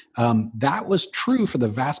 That was true for the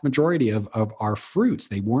vast majority of our fruits.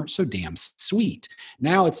 They weren't so damn sweet.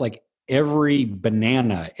 Now it's like every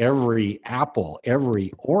banana, every apple,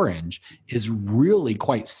 every orange is really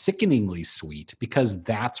quite sickeningly sweet because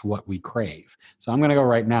that's what we crave. So I'm going to go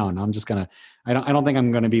right now, and I'm just going to, I don't think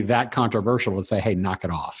I'm going to be that controversial to say, hey, knock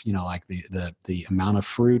it off. You know, like the amount of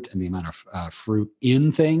fruit and the amount of fruit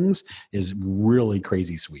in things is really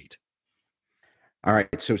crazy sweet. All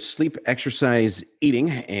right. So sleep, exercise, eating.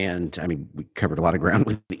 And I mean, we covered a lot of ground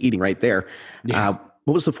with the eating right there. Yeah.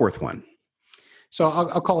 What was the fourth one? So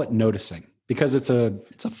I'll call it noticing because it's a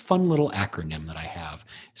fun little acronym that I have: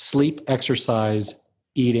 sleep, exercise,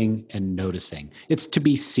 eating, and noticing. It's to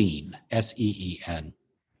be seen, SEEN.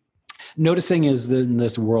 Noticing is in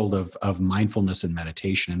this world of mindfulness and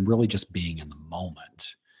meditation and really just being in the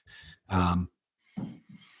moment.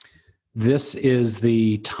 This is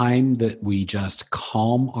the time that we just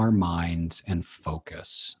calm our minds and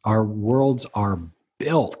focus. Our worlds are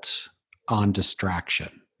built on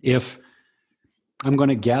distraction. If I'm going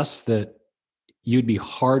to guess that you'd be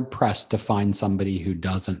hard pressed to find somebody who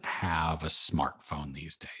doesn't have a smartphone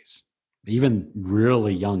these days. Even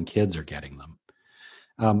really young kids are getting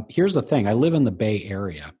them. Here's the thing. I live in the Bay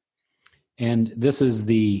Area, and this is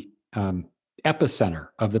the epicenter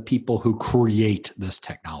of the people who create this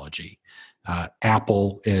technology.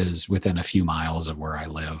 Apple is within a few miles of where I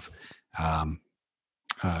live.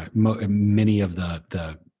 Many of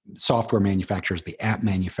the software manufacturers, the app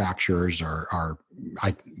manufacturers are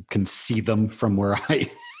I can see them from where I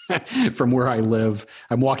live.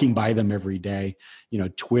 I'm walking by them every day. You know,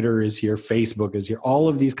 Twitter is here, Facebook is here. All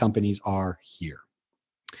of these companies are here.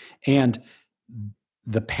 And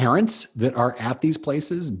the parents that are at these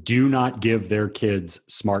places do not give their kids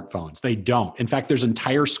smartphones. They don't. In fact, there's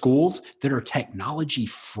entire schools that are technology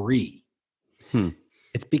free.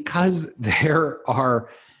 It's because there are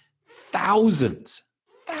thousands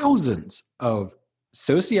of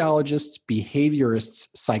sociologists, behaviorists,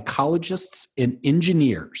 psychologists, and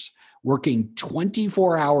engineers working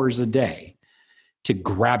 24 hours a day to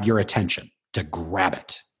grab your attention, to grab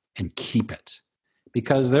it and keep it.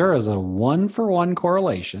 Because there is a 1-for-1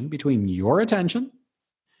 correlation between your attention,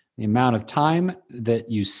 the amount of time that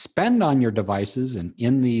you spend on your devices and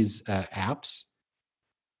in these apps,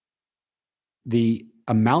 the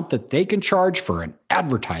amount that they can charge for an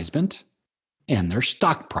advertisement, and their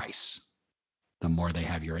stock price. The more they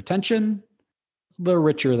have your attention, the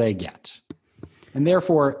richer they get. And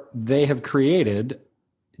therefore, they have created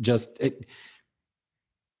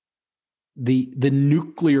the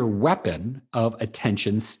nuclear weapon of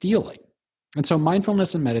attention stealing. And so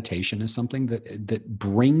mindfulness and meditation is something that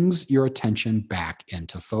brings your attention back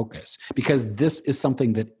into focus, because this is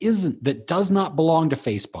something that does not belong to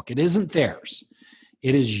Facebook. It isn't theirs.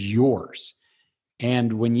 It is yours.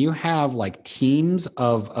 And when you have like teams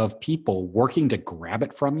of people working to grab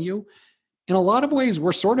it from you, in a lot of ways,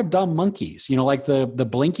 we're sort of dumb monkeys, you know, like the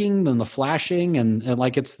blinking and the flashing and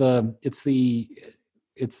like it's the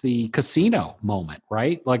casino moment,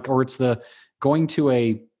 right? Like, or it's the going to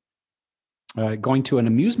an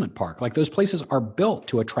amusement park. Like those places are built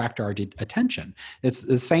to attract our attention. It's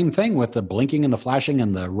the same thing with the blinking and the flashing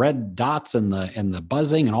and the red dots and the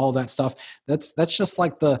buzzing and all of that stuff. That's just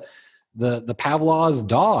like the Pavlov's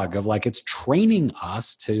dog of like, it's training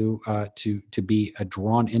us to be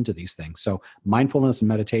drawn into these things. So mindfulness and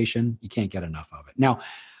meditation, you can't get enough of it. Now,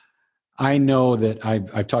 I know that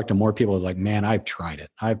I've talked to more people. It's like, man, I've tried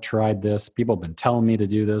it. I've tried this. People have been telling me to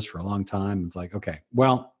do this for a long time. It's like, okay,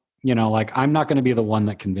 well, you know, like I'm not going to be the one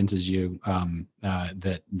that convinces you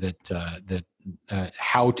that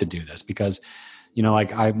how to do this, because, you know,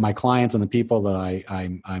 like my clients and the people that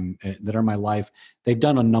I'm that are in my life, they've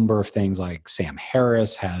done a number of things. Like Sam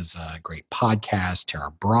Harris has a great podcast.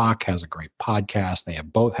 Tara Brach has a great podcast. They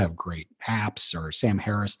both have great apps, or Sam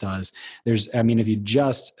Harris does. If you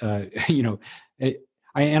just,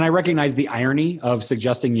 I recognize the irony of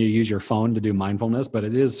suggesting you use your phone to do mindfulness, but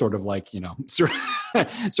it is sort of like, you know,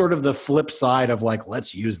 sort of the flip side of like,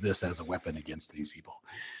 let's use this as a weapon against these people.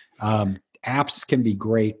 Apps can be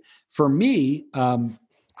great. For me,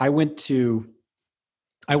 I went to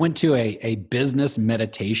a business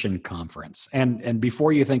meditation conference. And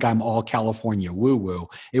before you think I'm all California woo-woo,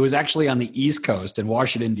 it was actually on the East Coast in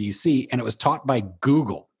Washington, D.C., and it was taught by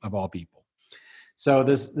Google, of all people. So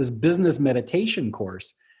this business meditation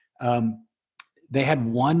course, they had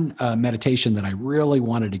one meditation that I really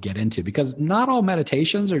wanted to get into, because not all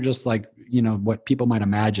meditations are just like, what people might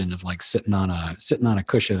imagine of like sitting on a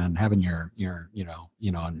cushion and having your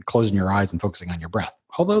and closing your eyes and focusing on your breath.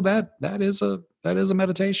 Although that is a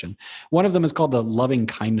meditation. One of them is called the loving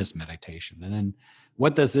kindness meditation. And then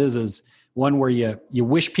what this is one where you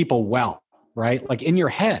wish people well, right? Like in your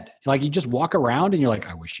head, like you just walk around and you're like,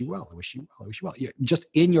 I wish you well, I wish you well, I wish you well. You're just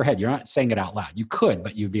in your head. You're not saying it out loud. You could,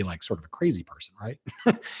 but you'd be like sort of a crazy person, right?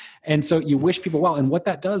 And so you wish people well. And what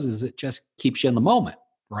that does is it just keeps you in the moment,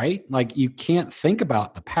 right? Like you can't think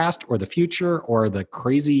about the past or the future or the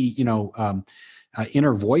crazy,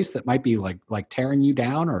 inner voice that might be like tearing you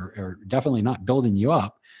down or definitely not building you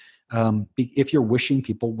up. If you're wishing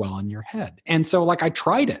people well in your head. And so like I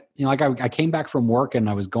tried it, I came back from work and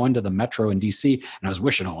I was going to the metro in DC and I was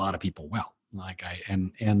wishing a lot of people well. I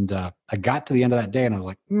got to the end of that day and I was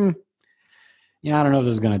like, I don't know if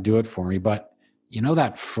this is going to do it for me, but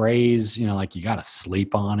that phrase, like you got to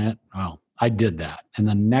sleep on it. Well, I did that. And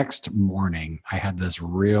the next morning I had this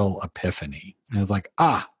real epiphany. And I was like,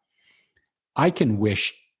 I can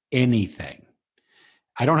wish anything.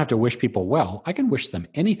 I don't have to wish people well. I can wish them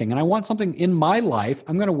anything. And I want something in my life,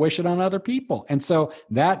 I'm going to wish it on other people. And so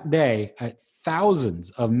that day, thousands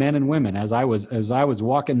of men and women, as I was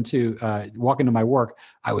walking to my work,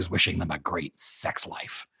 I was wishing them a great sex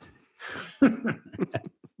life.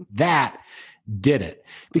 That did it,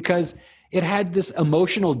 because it had this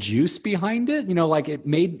emotional juice behind it. Like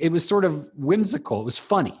it was sort of whimsical. It was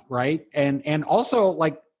funny, right? And also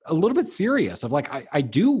like a little bit serious of like, I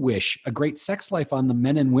do wish a great sex life on the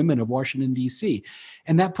men and women of Washington, D.C.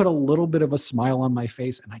 And that put a little bit of a smile on my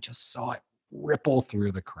face, and I just saw it ripple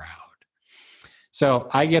through the crowd. So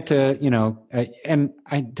I get to, and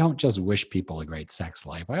I don't just wish people a great sex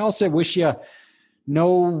life. I also wish you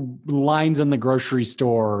no lines in the grocery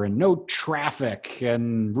store and no traffic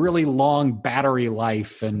and really long battery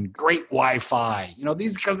life and great Wi-Fi,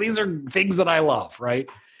 because these are things that I love, right?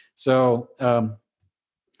 So,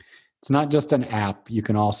 it's not just an app. You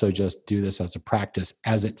can also just do this as a practice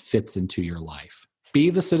as it fits into your life. Be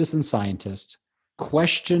the citizen scientist.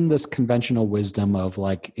 Question this conventional wisdom of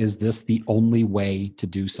like, is this the only way to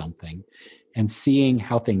do something? And seeing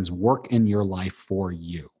how things work in your life for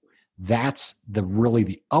you. That's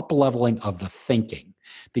the up-leveling of the thinking.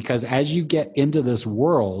 Because as you get into this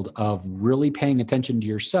world of really paying attention to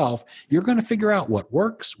yourself, you're going to figure out what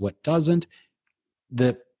works, what doesn't.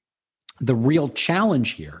 The real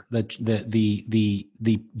challenge here, the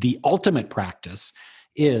ultimate practice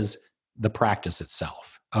is the practice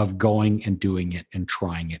itself of going and doing it and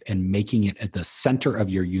trying it and making it at the center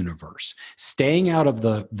of your universe, staying out of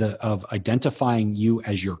of identifying you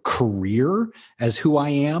as your career, as who I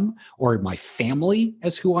am, or my family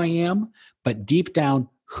as who I am, but deep down,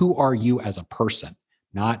 who are you as a person?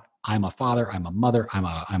 Not I'm a father, I'm a mother, I'm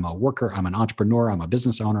a worker, I'm an entrepreneur, I'm a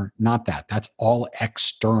business owner. Not that. That's all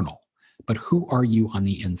external. But who are you on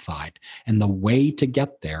the inside? And the way to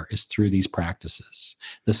get there is through these practices: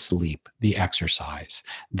 the sleep, the exercise,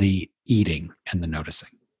 the eating, and the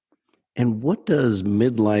noticing. And what does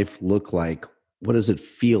midlife look like? What does it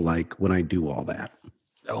feel like when I do all that?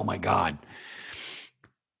 Oh my God.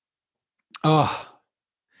 Oh.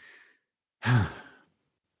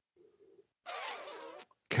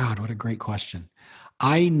 God, what a great question.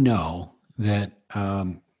 I know that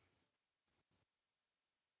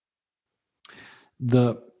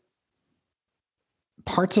the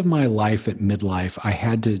parts of my life at midlife, I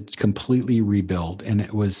had to completely rebuild. And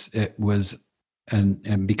it was,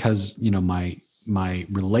 and because, my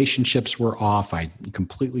relationships were off, I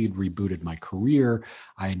completely rebooted my career.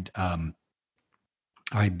 I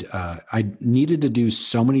needed to do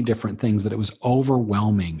so many different things that it was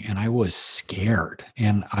overwhelming, and I was scared.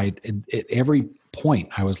 And at every point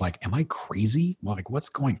I was like, am I crazy? Like, what's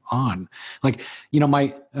going on? Like,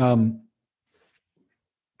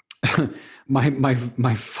 my,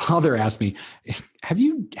 my father asked me, have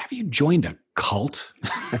you joined a cult?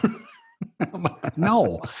 I'm like,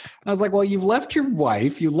 no. I was like, well, you've left your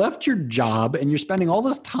wife, you left your job, and you're spending all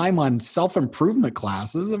this time on self-improvement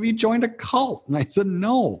classes. Have you joined a cult? And I said,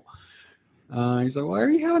 no. He said, well,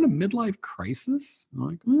 are you having a midlife crisis? I'm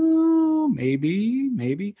like, oh,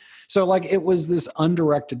 maybe. So like, it was this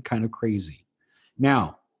undirected kind of crazy.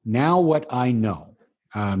 Now what I know,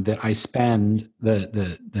 that I spend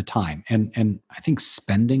the time, and I think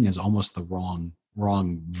spending is almost the wrong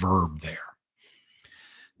verb there.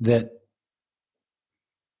 That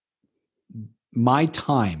my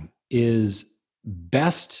time is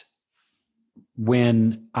best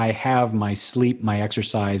when I have my sleep, my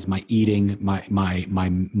exercise, my eating, my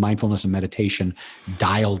mindfulness and meditation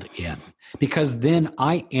dialed in, because then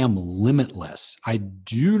I am limitless. I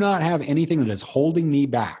do not have anything that is holding me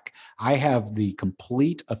back. I have the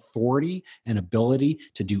complete authority and ability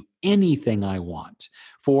to do anything I want.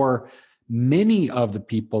 For many of the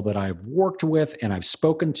people that I've worked with and I've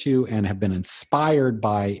spoken to and have been inspired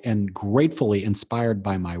by, and gratefully inspired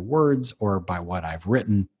by my words or by what I've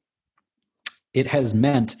written, it has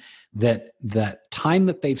meant that the time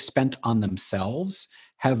that they've spent on themselves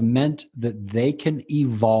have meant that they can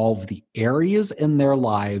evolve the areas in their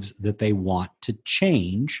lives that they want to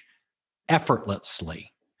change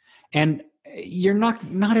effortlessly. And you're not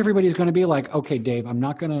everybody's going to be like, okay, Dave, I'm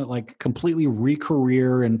not going to like completely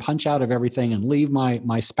re-career and punch out of everything and leave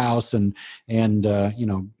my spouse and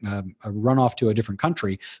run off to a different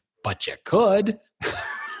country. But you could.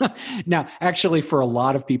 Now, actually, for a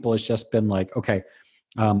lot of people, it's just been like, okay,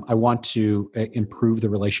 I want to improve the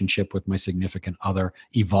relationship with my significant other,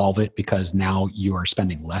 evolve it, because now you are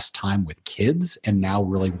spending less time with kids and now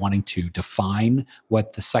really wanting to define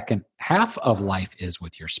what the second half of life is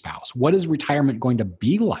with your spouse. What is retirement going to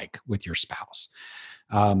be like with your spouse?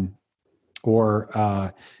 The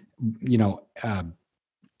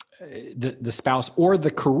spouse or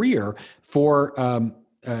the career for,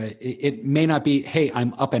 it may not be, hey,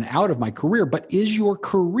 I'm up and out of my career, but is your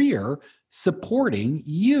career supporting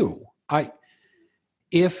you?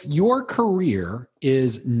 If your career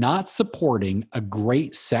is not supporting a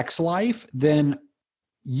great sex life, then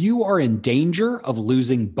you are in danger of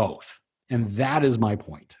losing both. And that is my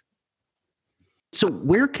point. So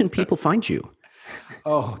where can people find you?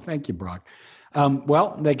 Oh, thank you, Brock.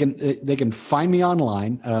 Well, they can find me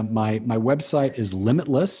online. My website is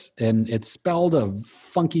Limitless, and it's spelled a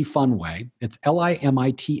funky, fun way. It's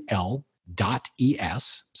LIMITL.es.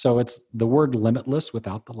 So it's the word limitless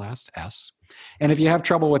without the last S. And if you have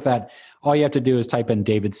trouble with that, all you have to do is type in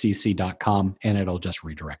davidcc.com, and it'll just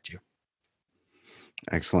redirect you.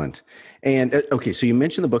 Excellent. And okay, so you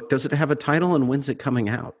mentioned the book. Does it have a title, and when's it coming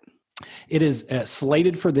out? It is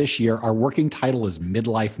slated for this year. Our working title is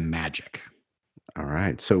Midlife Magic. All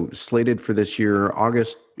right. So slated for this year,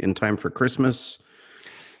 August, in time for Christmas.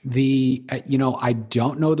 I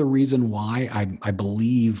don't know the reason why. I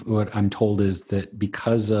believe what I'm told is that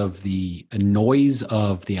because of the noise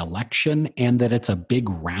of the election and that it's a big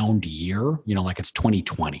round year, like it's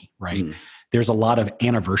 2020, right? There's a lot of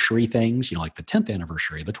anniversary things, like the 10th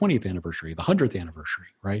anniversary, the 20th anniversary, the 100th anniversary,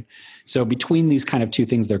 right? So between these kind of two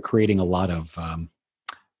things, they're creating a lot of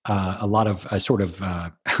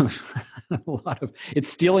it's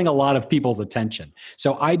stealing a lot of people's attention.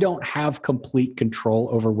 So I don't have complete control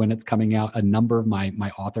over when it's coming out. A number of my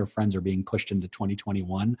author friends are being pushed into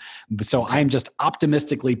 2021. So I'm just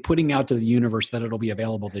optimistically putting out to the universe that it'll be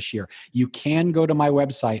available this year. You can go to my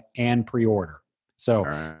website and pre-order.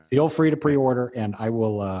 So feel free to pre-order, and I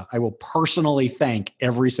will personally thank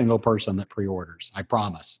every single person that pre-orders. I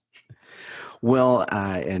promise. Well,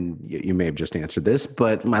 and you may have just answered this,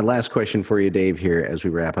 but my last question for you, Dave, here as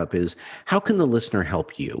we wrap up is, how can the listener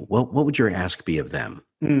help you? What would your ask be of them?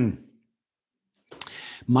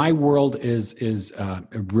 My world is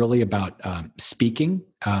really about speaking,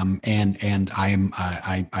 and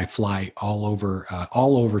I fly all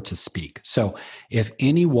over to speak. So if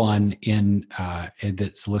anyone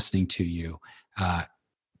that's listening to you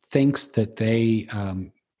thinks that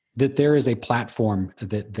that there is a platform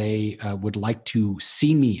that they would like to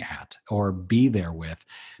see me at or be there with,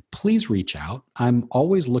 please reach out. I'm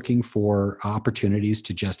always looking for opportunities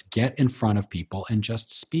to just get in front of people and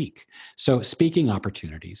just speak. So speaking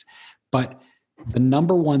opportunities. But the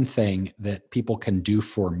number one thing that people can do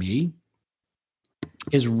for me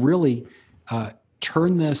is really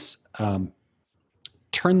turn this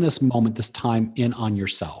moment, this time in on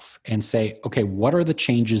yourself and say, okay, what are the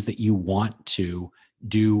changes that you want to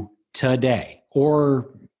do today or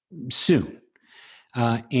soon?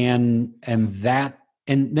 And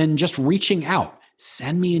then just reaching out.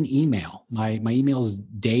 Send me an email. My email is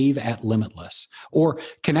dave@limitless, or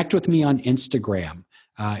connect with me on Instagram.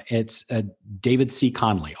 It's David C.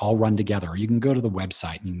 Conley, all run together. You can go to the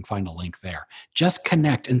website and you can find a link there. Just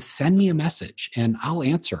connect and send me a message, and I'll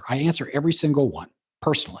answer. I answer every single one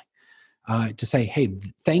personally. To say, hey,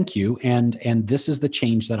 thank you, and this is the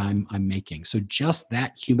change that I'm making. So just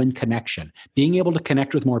that human connection, being able to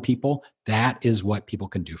connect with more people, that is what people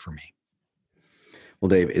can do for me. Well,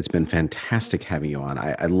 Dave, it's been fantastic having you on.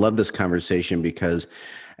 I love this conversation because,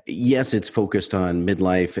 yes, it's focused on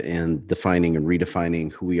midlife and defining and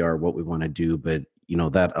redefining who we are, what we want to do, but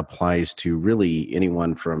that applies to really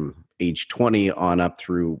anyone from age 20 on up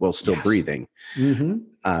through, well, still Yes. breathing, Hmm.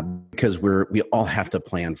 because we all have to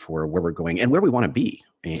plan for where we're going and where we want to be,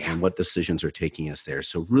 Yeah. and what decisions are taking us there.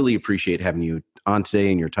 So really appreciate having you on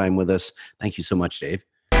today and your time with us. Thank you so much, Dave.